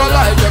them now go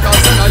like you cause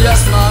you're not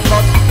yes man.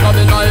 But not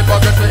be no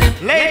hypocrite for him.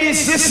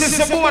 Ladies, this is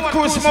the boat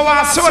cruise my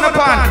want soon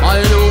upon. My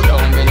you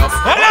don't be enough.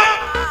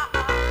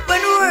 When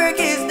work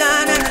is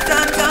done and the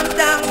sun comes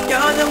down,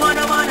 you're the one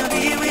I wanna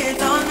be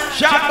with all night.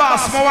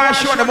 Shortboss, I want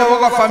to show them how we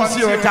go from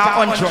 0 to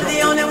 100.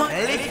 The only one.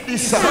 Lift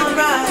this up.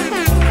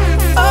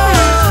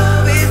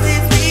 Oh, is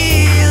this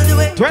real? The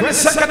way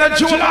 22nd of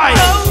July.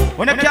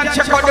 When you can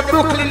check out the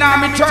Brooklyn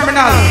Army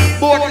Terminal.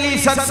 Boat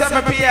leaves at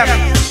 7 p.m.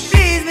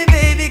 Please me,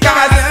 baby,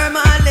 cause you're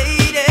my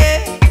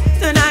lady.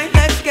 Tonight,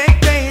 let's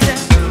get crazy.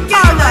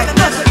 I like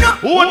that.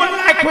 Who don't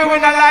like we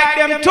when I like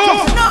them too?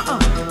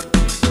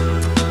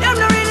 Them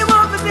don't really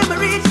want to see me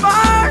reach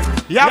far.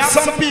 You have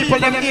some people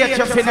that hate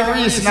you for no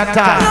reason at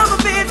all.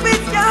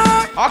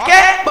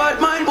 Okay? But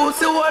mine boost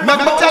the whole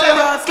Let me tell you.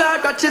 grass, like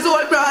got his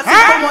whole grass.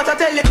 Come what I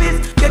tell you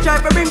this. You try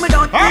to bring me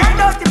down.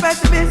 Dusty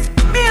pessimist.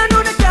 Me I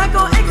know that can't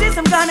go exist.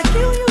 I'm gonna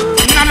kill you.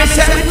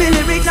 Really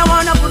rich, I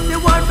wanna put the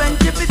word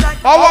friendship is like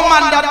our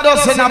man that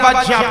doesn't have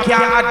a job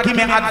can't give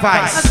me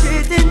advice.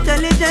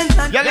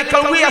 Your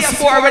little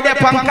waste boy with the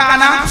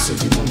pancana.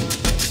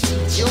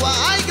 You are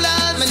high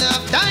glass, man,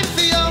 have time for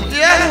you.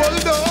 Yeah.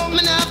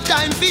 Man, have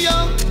time for you.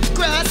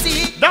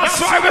 Grassy. That's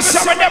why we're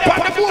summoned up on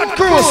the boat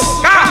cruise.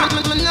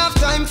 Man, have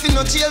time for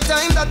no chill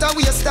time, that a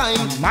waste time.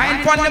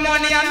 Mind pon the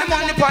money and the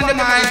money pon the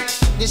mind.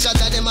 The shot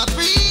of them a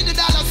free, the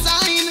dollar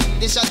sign.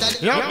 The shot of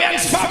them. Your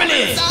Ben's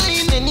family.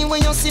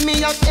 Anyway you see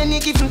me at any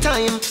given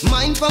time.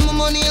 Mind for my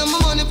money and my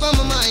money for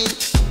my mind.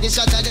 The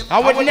shot of them. I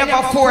would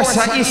never force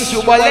an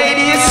issue, but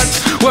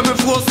ladies, when me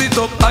force it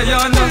up,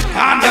 Ayana,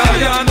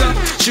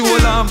 she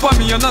hold on for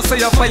me and I say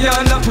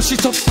Ayana, push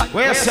it up.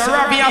 Where's Sir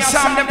Robbie and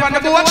Sam them on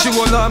the boat? She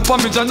hold on for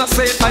me and I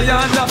say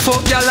Ayana,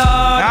 fuck y'all.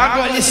 I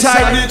go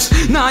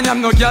inside. Nah, I'm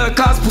no girl,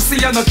 cause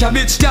pussy and no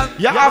cabbage, girl.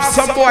 You have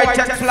some boy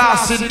take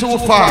flossing too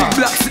far.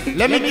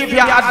 Let me give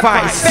you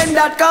advice. Spend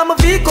that car, my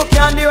vehicle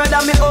can't do it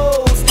than me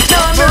hoes.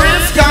 Now me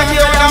risk can't do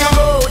it than me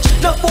coach.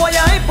 No boy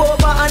I hype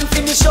over and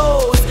finish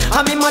shows.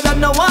 And me mother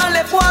no one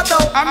left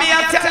water. I mean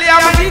I tell you,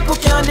 my vehicle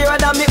can't do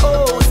it than me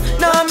hoes.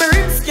 Now me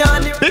risk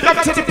can't do it. Big up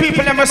to the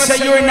people that must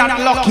say you're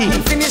not lucky.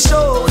 Finish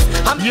shows.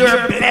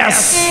 You're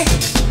blessed.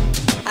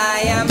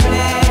 I am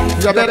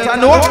blessed. You better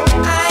know.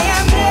 I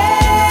am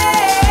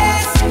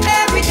blessed.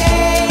 Every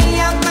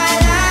day of my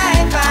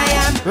life I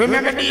am.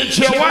 Remember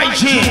DJ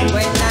YG.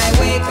 When I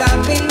wake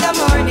up in the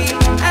morning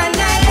and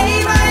I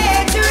lay my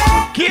head to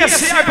rest.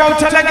 Casey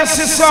about a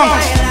legacy song.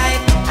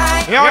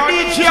 Yo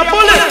DJ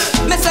Bullet.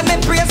 Me say me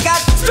praise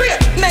God straight.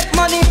 Make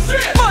money.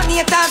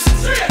 Money haters.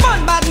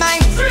 Fun bad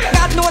mind.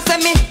 God knows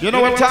me. You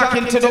know we're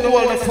talking to the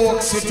older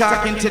folks. We're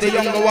talking to the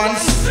younger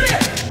ones.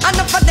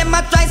 Enough of them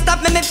a try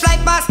stop me fly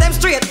past them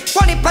straight.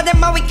 One of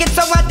them a wicked,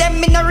 so what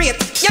them in a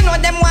rate. You know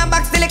them one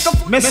back still like a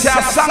me say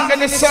a song in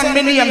the sun,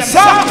 me name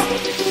song.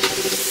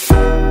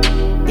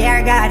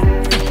 Dear God,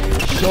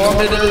 show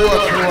me the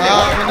road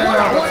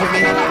for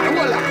me.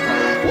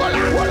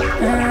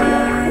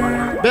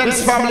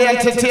 Ben's Family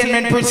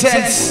Entertainment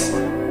presents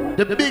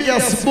the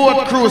biggest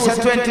boat cruise of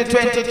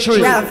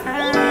 2023.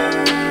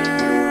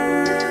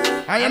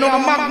 And you know a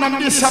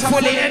Magnum this a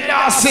fully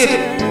endorse it.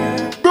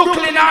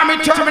 Brooklyn Army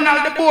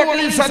Terminal, the boat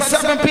leaves at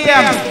 7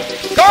 p.m.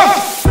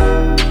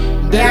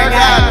 Come! Dear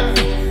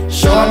God,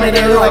 show me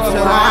the road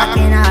to walk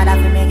in order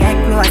for me get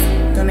close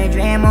to me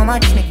dream how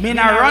much me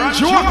not run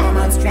joke. How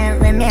much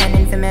strength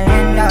remaining for me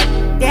land out.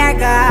 Dear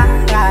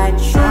God,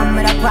 show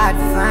me the path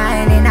to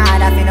find in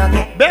order for no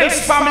get. Ben's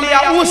Family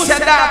are who said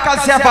dark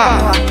as ever.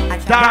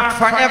 Dark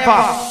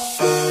forever.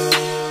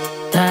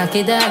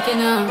 Darky, darky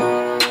now.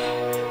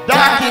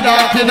 Darky,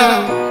 darky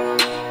now.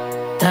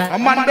 A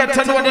man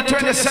better know the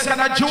 22nd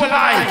of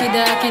July.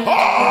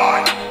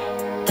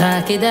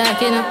 Darky,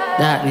 darky now.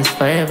 Darkness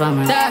forever,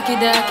 man. Darky,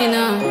 darky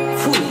now.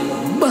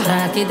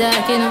 Darky,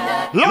 darky now.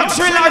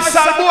 Luxury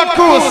lifestyle boat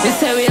cruise. They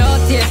say we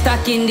out here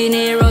stacking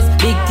dineros.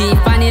 Big T,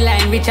 funny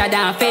line, richer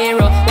than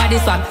Pharaoh. What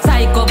is what?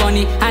 Psycho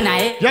bunny, and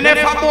I. You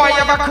never boy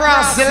ever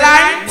cross the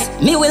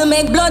line? Me will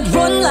make blood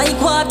run like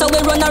water. We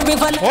run a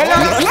river.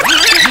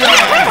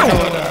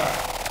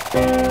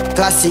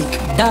 Classic.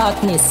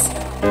 Darkness.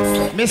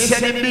 Me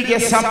say the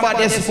biggest and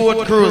baddest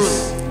boat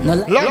cruise.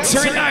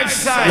 Luxury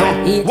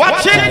lifestyle.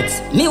 Watch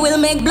it. Me will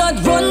make blood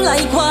run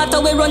like water.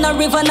 We run a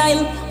river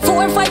Nile.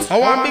 4 or 5. I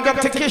want big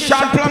up to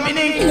Kishan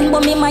Plumbing.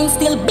 But me mind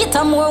still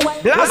bitter more.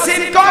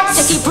 Blasting guns.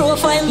 Check your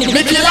profile. Me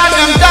kill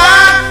them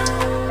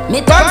down. Me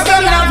thugs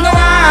them have no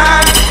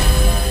heart.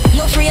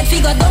 No afraid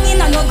figure down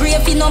in and no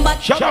grave in no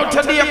back. Shout out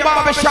to the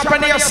barbershop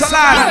and their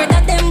salon. Heard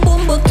that them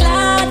bumbo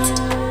clot.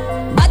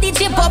 Body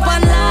chip up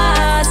and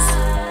last.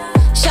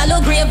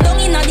 Shallow grave down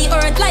in the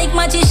earth like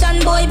magician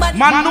boy. But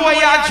man know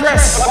your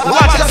address.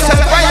 Watch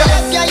yourself.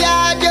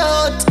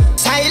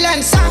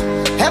 Silencer,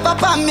 ever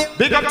pan me.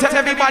 Big up to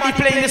everybody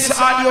playing this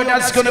audio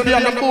that's gonna be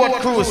on the boat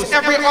cruise.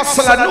 Every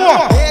hustler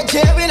know.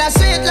 AJ in a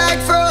sweet like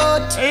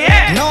fruit.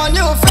 Yeah. No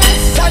new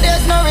friends, so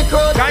there's no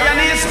recruit.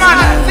 Guyanese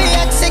man. We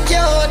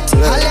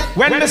execute.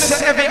 When they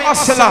say every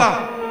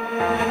hustler.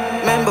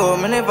 Remember,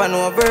 me never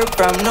know a verb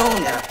from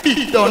noun.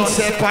 It don't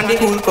say on the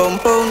cool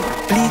compound.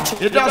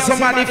 It doesn't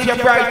matter if you're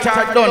bright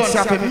or don't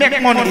say if you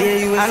make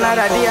money.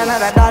 Another day,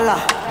 another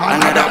dollar.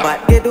 Another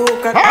bat, they do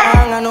cut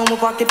hang. I know my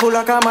pocket full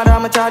of camera,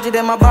 I'm charge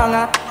them a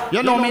banger.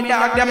 You know me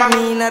dog, them a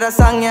me another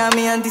song, yeah,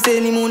 me and this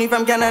any money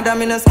from Canada,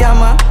 me no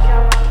scammer.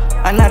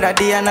 Another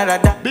day, another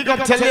day. Big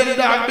up to little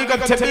dog, big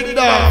up to big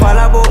dog. All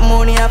about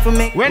money I for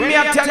make. When me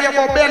I tell you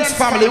about Ben's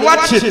Family,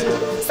 watch it.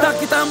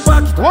 Stack it and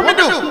pack it. What me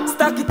do?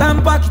 Stack it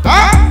and pack it.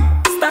 Huh?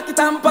 Stack it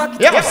and pack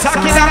it. Yeah, stack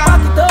it and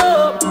pack it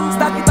up.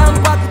 Stack it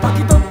and pack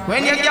it up.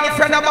 When your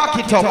girlfriend a back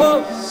it up.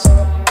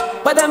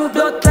 But them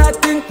blood clot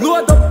thing,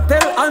 load up,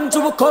 tell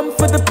Andrew will come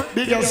for the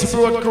biggest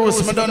road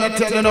cruise, me don't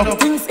tell you no.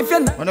 Things if you're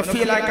not wanna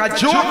feel like a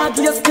joke.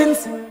 your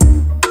skins.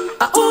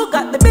 Who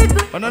got the big?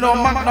 But no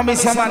Magnum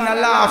is a man that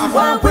laugh.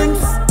 One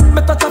wings.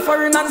 Me touch a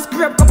foreign and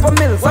scrape couple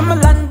mills. I'm a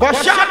land. But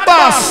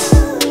Shortboss.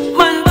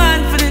 Man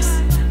born for this.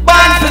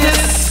 Born for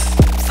this.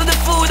 So the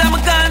food I'm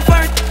gone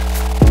for it.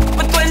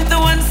 My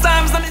 21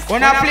 Psalms on this.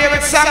 When I play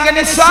with song in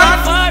the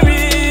sun,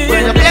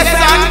 when the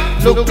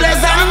pleasant, look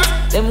pleasant.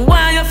 Them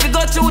why you fi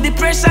go through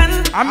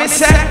depression. I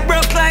miss it.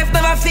 Broke life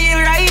never feel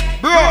right.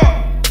 Bro.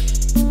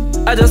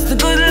 I just a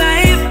good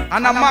life.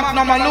 And a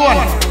Magnum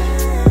alone.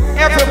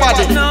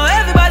 Everybody. No,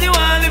 everybody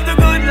want live the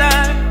good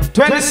life.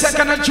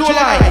 22nd of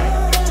July.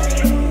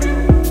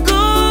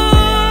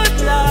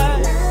 Good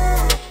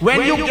life.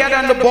 When you get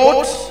on the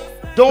boat,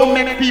 don't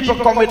make people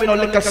come with no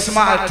little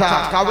small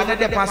talk. Cause when they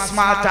dip on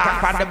small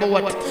talk on the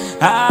boat,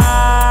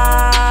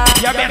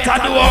 you better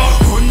do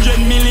 100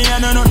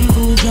 million and nothing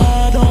to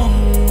draw down.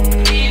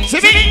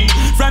 See me?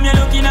 From you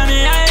looking at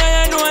me,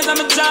 I know I'm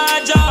a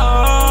charger.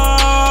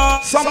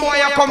 Some boy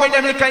you come with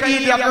them little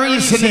idiot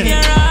reasoning.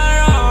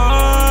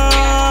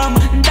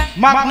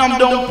 Magnum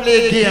don't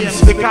play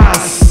games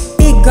because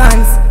big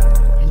guns,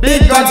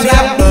 big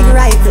yeah. big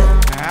rifle.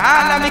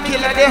 Let me kill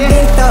them.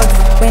 Big thugs,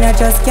 when I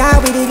just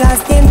carry the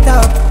glass tint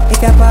up.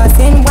 If you're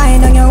passing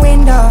wine on your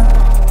window,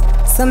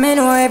 so me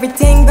know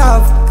everything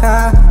go.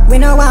 Cause we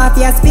know if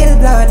you spill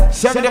blood.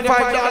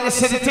 $75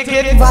 to the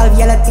ticket. Valve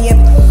yellow tape,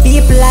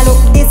 people a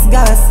look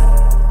disgust.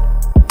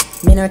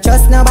 Me no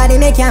trust nobody,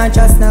 me can't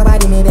trust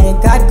nobody. Me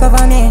beg God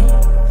cover me.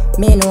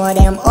 Me know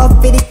them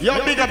up with it.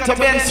 Yo, big up to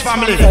Ben's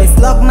family. So it's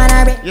luck man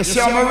I read. You see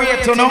I'm a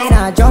rate to know.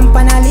 Now jump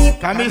on a leap.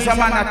 Cause me's a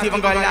man not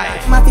even got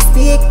life. Ma fi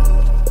speak.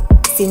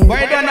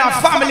 Why don't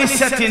have family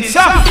settings,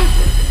 sir?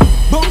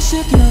 Bone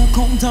shaking and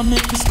count and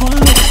make this call.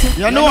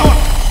 You know?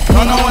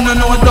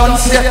 No, don't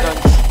say.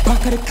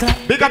 Back of the club.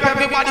 Big up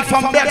everybody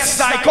from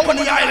Bedside,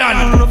 Coney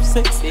Island. Up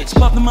sex,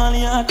 pop the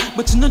money out,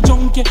 but you no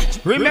junkie.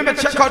 Remember,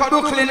 check out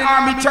Brooklyn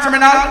Army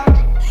Terminal.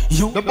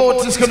 The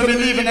boat is gonna be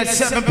leaving at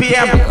 7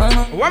 p.m.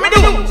 What me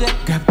do?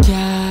 Grab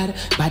card,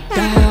 bad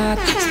dog,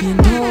 skin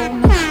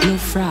home, no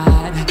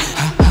fraud.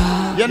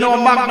 You know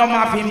Magnum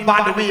have him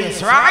bad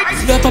ways, right?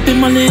 Got up in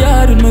my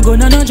yard with my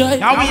gun and a joy.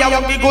 Now we have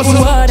what we go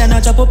so hard and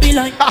a chop up in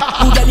line.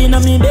 Who got in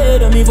on me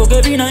bed and me fuck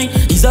every night.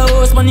 He's a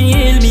horse man, he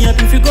hail me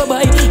up if you go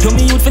by. Yo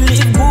me youth feel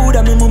live good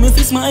and me mommy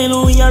fi smile.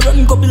 Oh, we a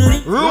run couple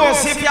live.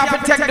 Rose, if you have to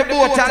take the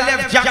boat and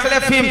left Jack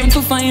left him.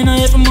 To find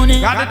every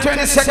money. Got the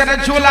 22nd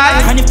of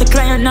July. And if the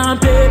client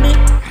not pay me,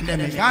 and then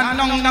me gone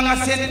down a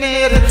send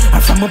me.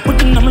 And from a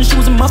putting on my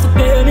shoes and must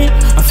pay me.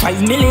 And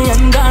 5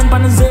 million gone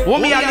pan a zip. Who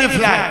me a live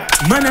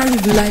like? Man I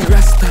live like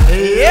Rasta.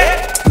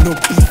 Yeah. No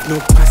beef, no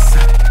pasta.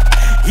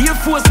 Here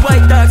force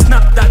white dogs,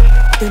 snap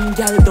that. Them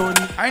gal done.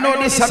 I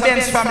know this is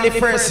Ben's family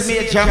first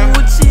major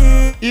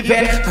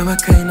event. Now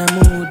what kind of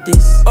mood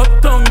this?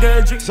 Uptown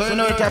girl drink. So you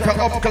know it have an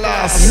up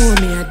class. You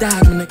know me a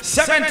dog, me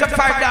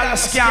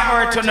 $75 can't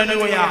hurt on the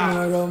New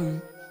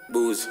Year.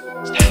 Booze.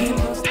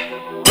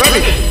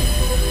 Ready?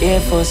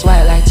 Air Force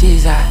white like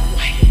cheese.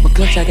 My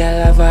clutch I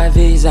got a for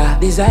visa.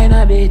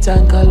 Designer beat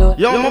and color.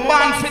 Yo, I'm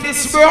born for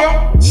this,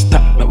 bro.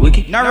 Stop my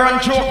wicked. Now run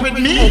joke with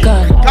me.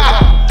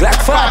 Black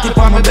 40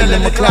 pa my belly,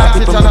 my clock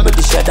it on my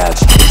body, shut out.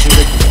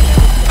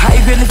 High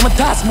grade is my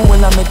task, more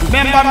when I'm a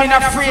remember me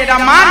not afraid of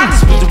man.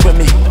 Speed with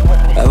me.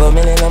 Have a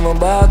million on my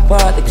back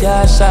part, the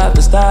cash up,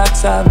 the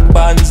stocks up,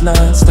 bonds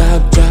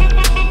non-stop drop.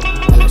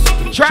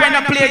 Trying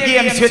to play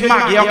games with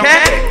Maggie,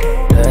 okay?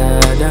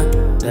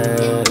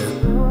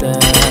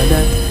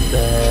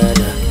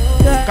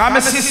 Come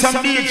and see some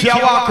DJ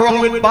walk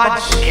around with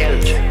badge.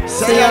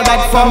 Say you're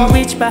back from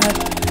which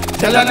part?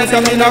 Tell her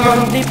to me no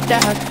run deep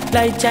tag,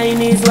 like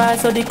Chinese wall,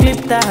 so the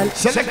clip tag.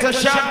 Selector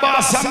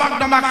Shortboss and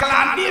Magnum a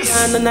clan this.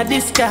 And on a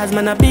disguise,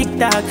 man a big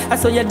tag. I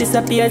saw you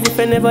disappear as if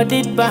I never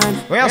did ban.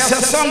 Where's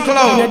your song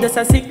cloud? You're just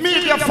a sick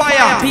media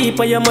fire.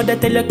 People your mother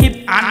tell you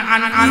keep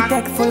and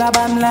tech full of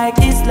bomb like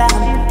Islam.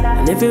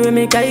 And if you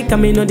make I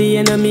come in, know the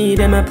enemy,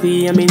 them a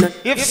pray, I mean.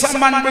 If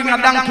someone bring a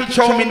donkey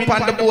chow in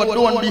on the boat,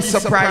 don't be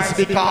surprised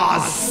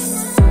because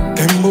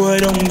them boy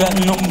don't got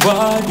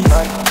nobody.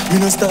 You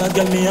know start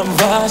get me, I'm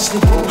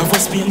vastly. I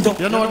was being done.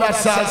 You know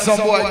that's all some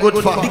boy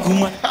good for. Big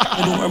woman, I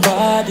don't worry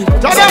about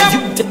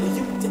it.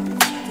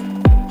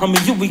 I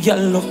mean you be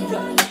yellow.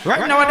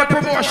 Right now in the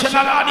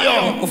promotional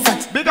audio.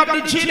 Big up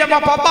the G them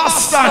up a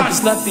Boston.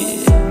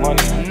 Slappy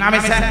money. Now me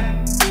say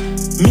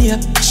me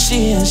up,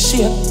 she.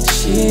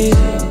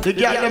 The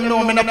girl them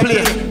know me no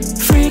play.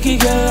 Freaky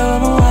girl,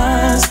 I'm a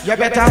once. You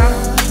better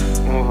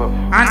move up.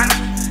 And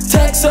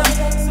text her,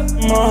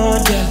 more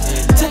girl.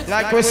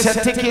 Like we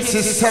said, tickets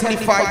is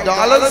 $75.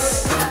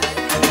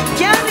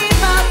 Can't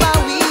leave out my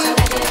weed.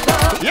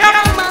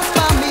 Yeah.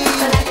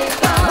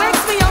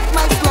 Wakes me up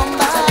my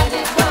slumber.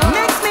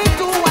 Makes me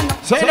do one.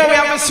 So you know we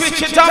have to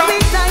switch it up.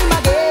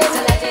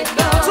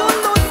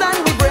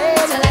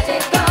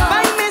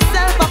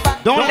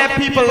 Don't let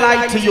people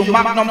lie to you.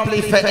 Magnum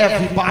play for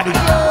everybody.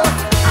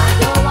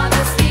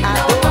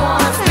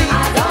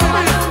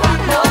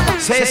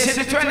 Say it's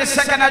the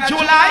 22nd of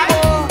July.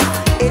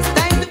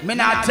 Me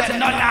not tell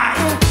no lie.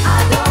 I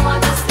don't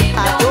wanna sleep.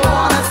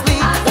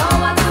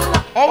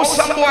 Oh,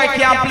 some boy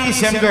can't please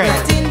him, girl.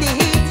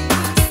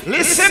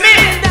 Listen me.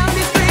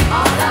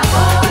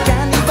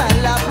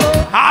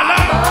 Holla.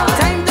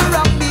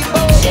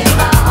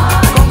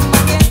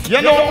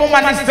 You know,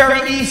 woman is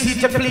very easy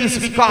to please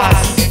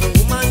because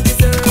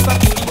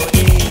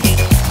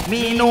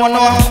me no.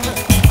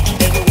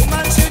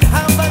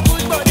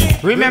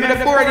 Remember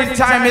the boarding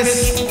time is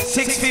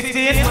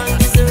 6:15.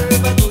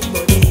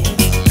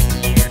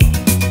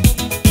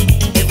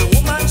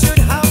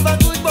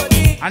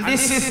 And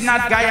this is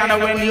not Guyana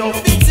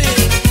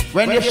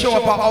when you show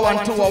up an hour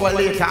and 2 hours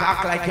later,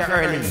 act like you're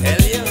early.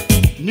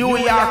 New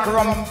York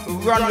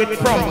run with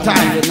prom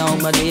time.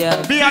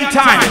 Be on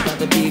time.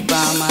 To be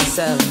by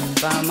myself.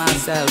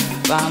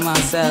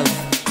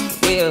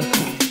 Real,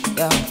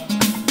 yeah.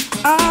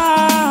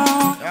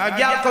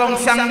 Girl, come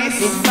sing this.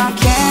 If I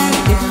can,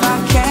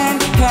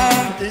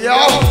 yo,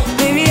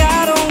 baby,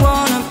 I don't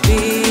wanna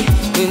be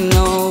with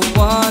no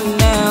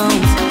one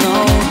else. No,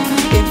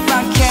 if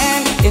I can.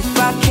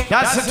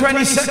 That's the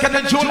 22nd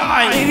of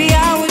July. Baby, I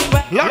would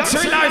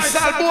Luxury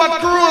Lifestyle Boat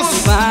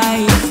Cruise.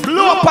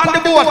 Blow up on the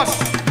boat.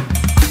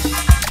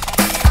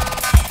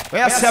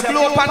 Where I say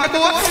blow up on the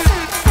boat?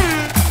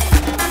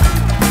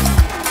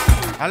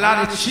 A lot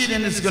of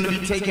cheating is going to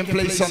be taking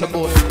place on the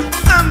boat.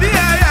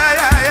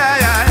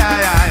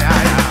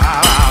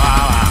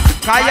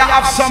 Can you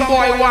have some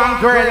boy, one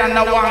girl, and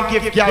I want to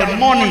give girl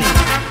money?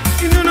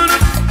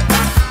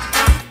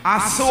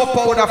 And soap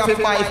powder for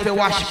buy if you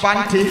wash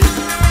panty.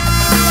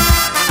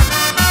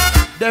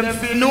 Them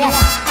fi know.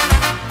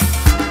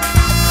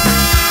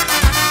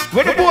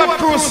 With the boat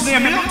cruise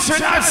name, Luxury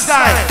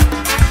Lifestyle.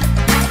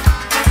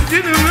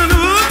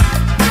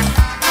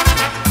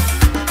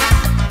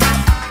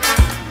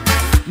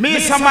 Me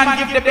some man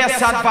give the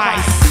best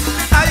advice.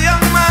 A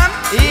young man.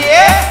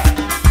 Yeah.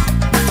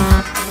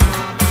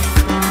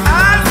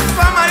 As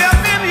for my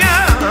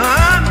opinion.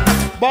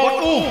 About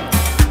who?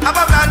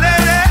 About a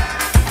lady.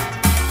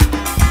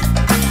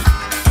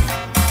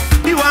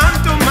 You want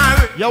to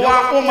marry. You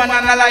want a woman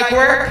and I like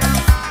work?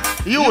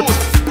 Youth.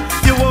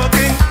 You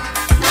working?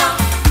 No.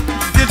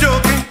 You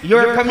joking?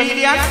 You're a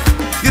comedian?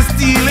 You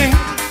stealing?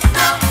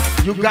 No.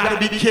 You gotta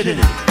be kidding.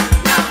 No.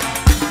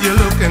 You're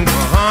looking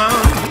for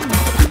harm.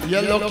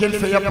 You're looking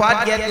for your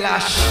pot get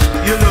lash.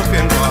 You're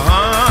looking for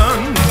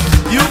harm.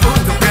 You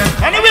going to get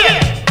anyway.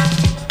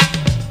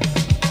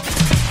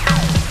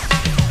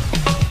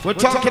 We're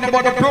talking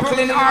about the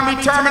Brooklyn Army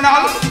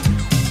Terminal.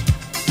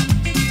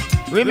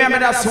 Remember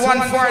that's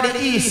 140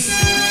 East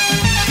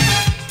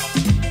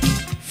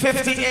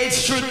 58th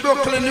Street,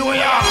 Brooklyn, New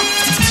York.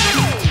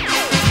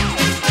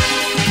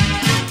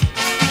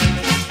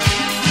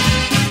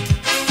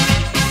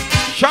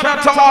 Shout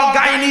out to all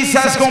Guyanese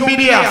that's gonna be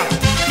there.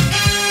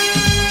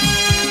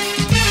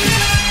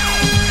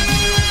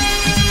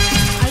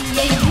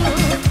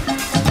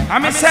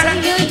 I'm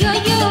saying,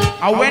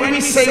 and when we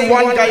say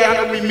one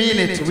Guyana, we mean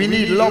it. We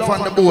need love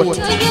on the boat.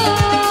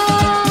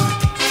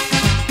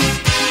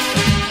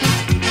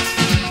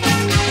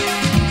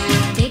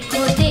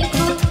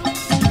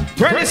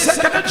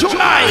 22nd of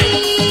July.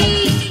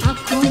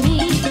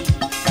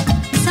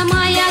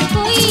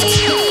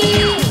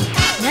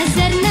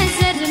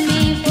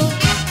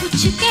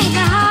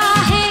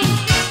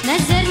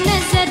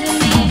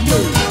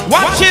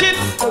 Watch it.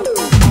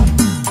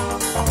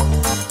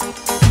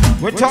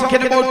 We're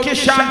talking about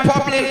Kishan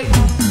Public,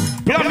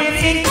 Plumbing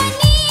Inc.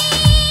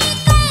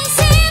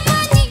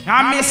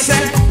 I'm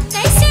missing.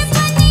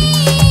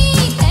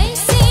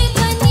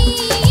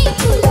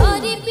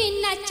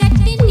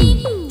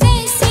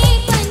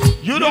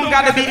 You don't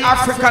gotta be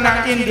African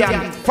or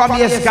Indian. From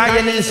your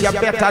Guyanese, you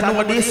better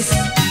know this.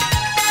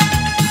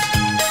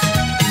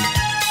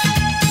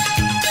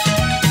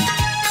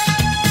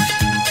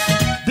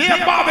 Dear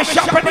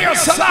barbershop and dear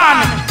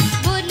salon.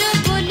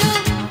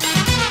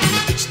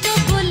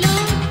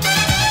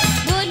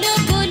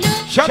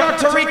 Shout out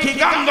to Ricky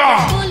Ganga.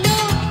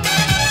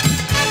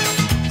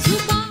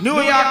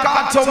 New York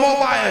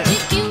Automobile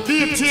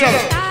Detail.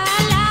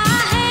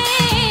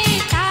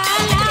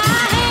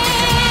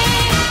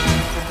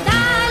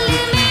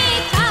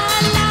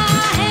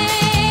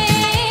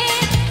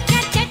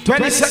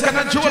 22nd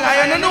of July,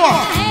 you know.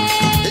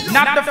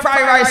 Not the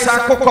fried rice or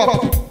cook up.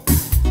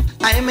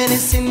 I'm an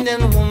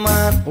Indian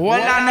woman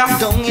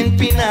down in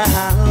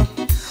Pinal.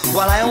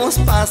 While I was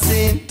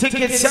passing,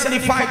 ticket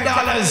 $75.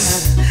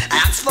 I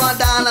asked for a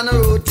 $1 and a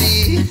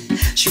roti.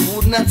 She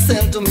would not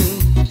sell to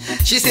me.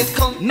 She said,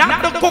 come.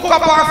 Not the cook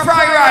up or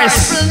fried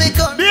rice.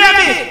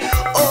 Baby.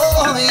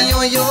 Oh,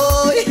 yo,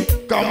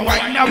 yo. Come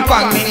wine up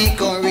on me.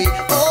 Curry.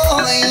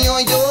 Oh, yo,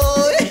 yo.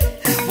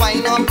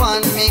 Wine up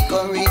on me,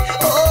 curry.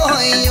 Oh,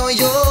 yo,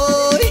 yo.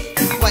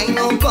 Wine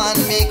up on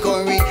me,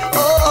 curry.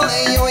 Oh,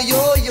 yo,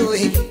 yo, yo.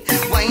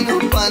 Wine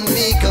up on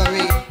me,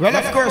 curry. Well,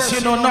 of course, you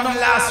know, nothing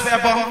lasts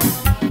forever.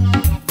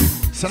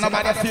 So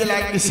nobody feel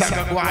like this, I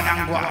go on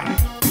and go on.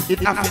 It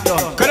have to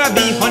done. Could I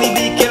be honey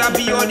bee, can I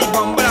be honey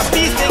bum? But I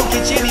be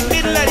thinking kitchen in the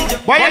middle of the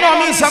job. But you know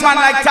me, someone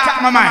like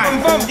talk my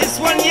mind. From this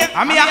one here,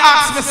 I mean, I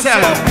ask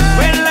myself.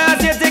 When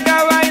last you take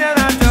a wine and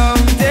a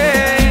tongue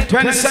day?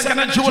 22nd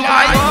of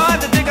July. Oh,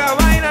 to take a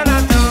wine and a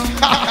tongue.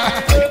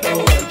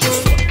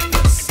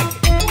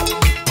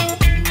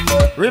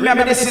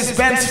 Remember, this is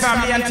Ben's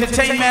Family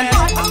Entertainment.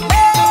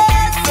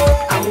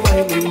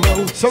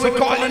 So we're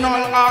calling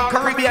all our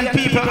Caribbean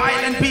people,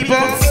 island people,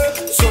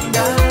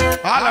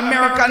 all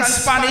American,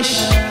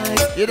 Spanish.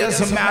 It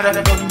doesn't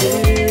matter.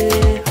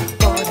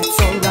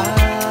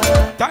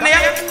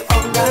 Daniel?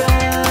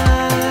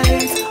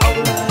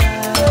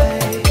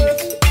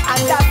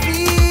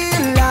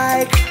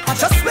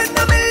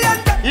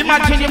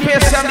 Imagine you pay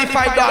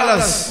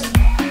 $75.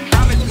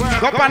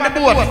 Go up on the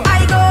boat.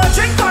 I go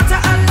drink water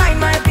and mind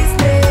my business.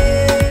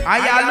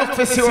 I look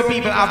for see what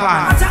people have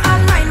on. Water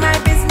and mind my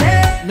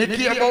business. Me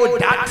care about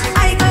that.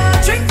 I go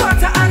drink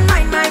water and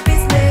mind my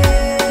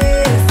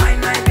business.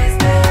 Mind my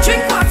business.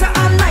 Drink water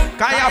and mind.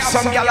 Can you have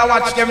some gyal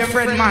watch them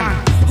friend man?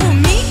 Who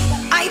me?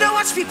 I don't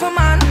watch people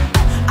man.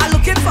 I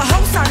looking for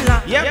house and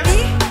land. Yep.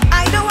 Me?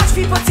 I don't watch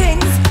people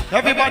things.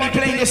 Everybody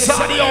playing the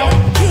audio.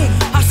 King.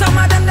 Or some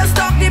of them just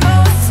talk the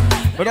most.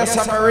 But that's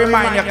how I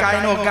remind you, I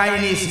know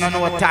Guyanese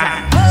no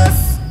time.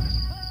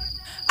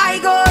 I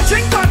go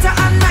drink water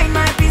and mind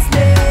my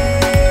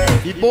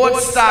business. The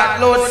boat start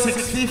load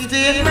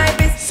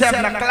 6:15,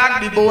 7 o'clock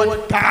the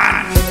boat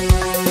gone.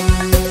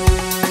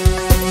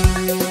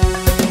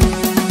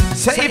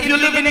 So if you're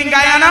living in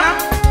Guyana,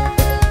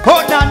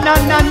 oh na,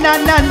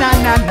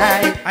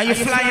 and you're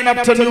flying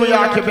up to New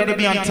York, you better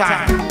be on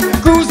time.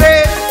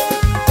 Cruising.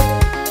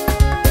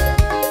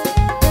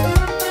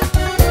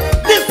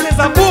 This is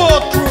a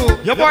boat cruise.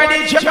 Your boy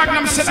DJ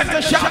Magnum,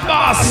 Selector,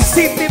 Shortboss.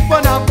 See people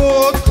on a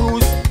boat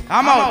cruise.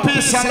 I'm out,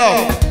 peace and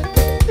love.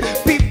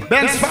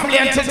 Ben's Family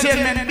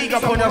Entertainment, big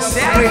up on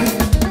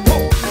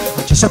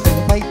yourself. Just up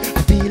in fight,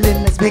 I'm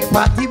feeling this big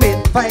party with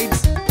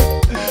vibes.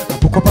 I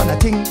book up on a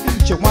thing,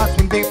 she wants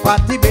me big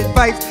party with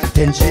vibes.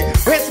 Then she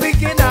race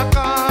weekend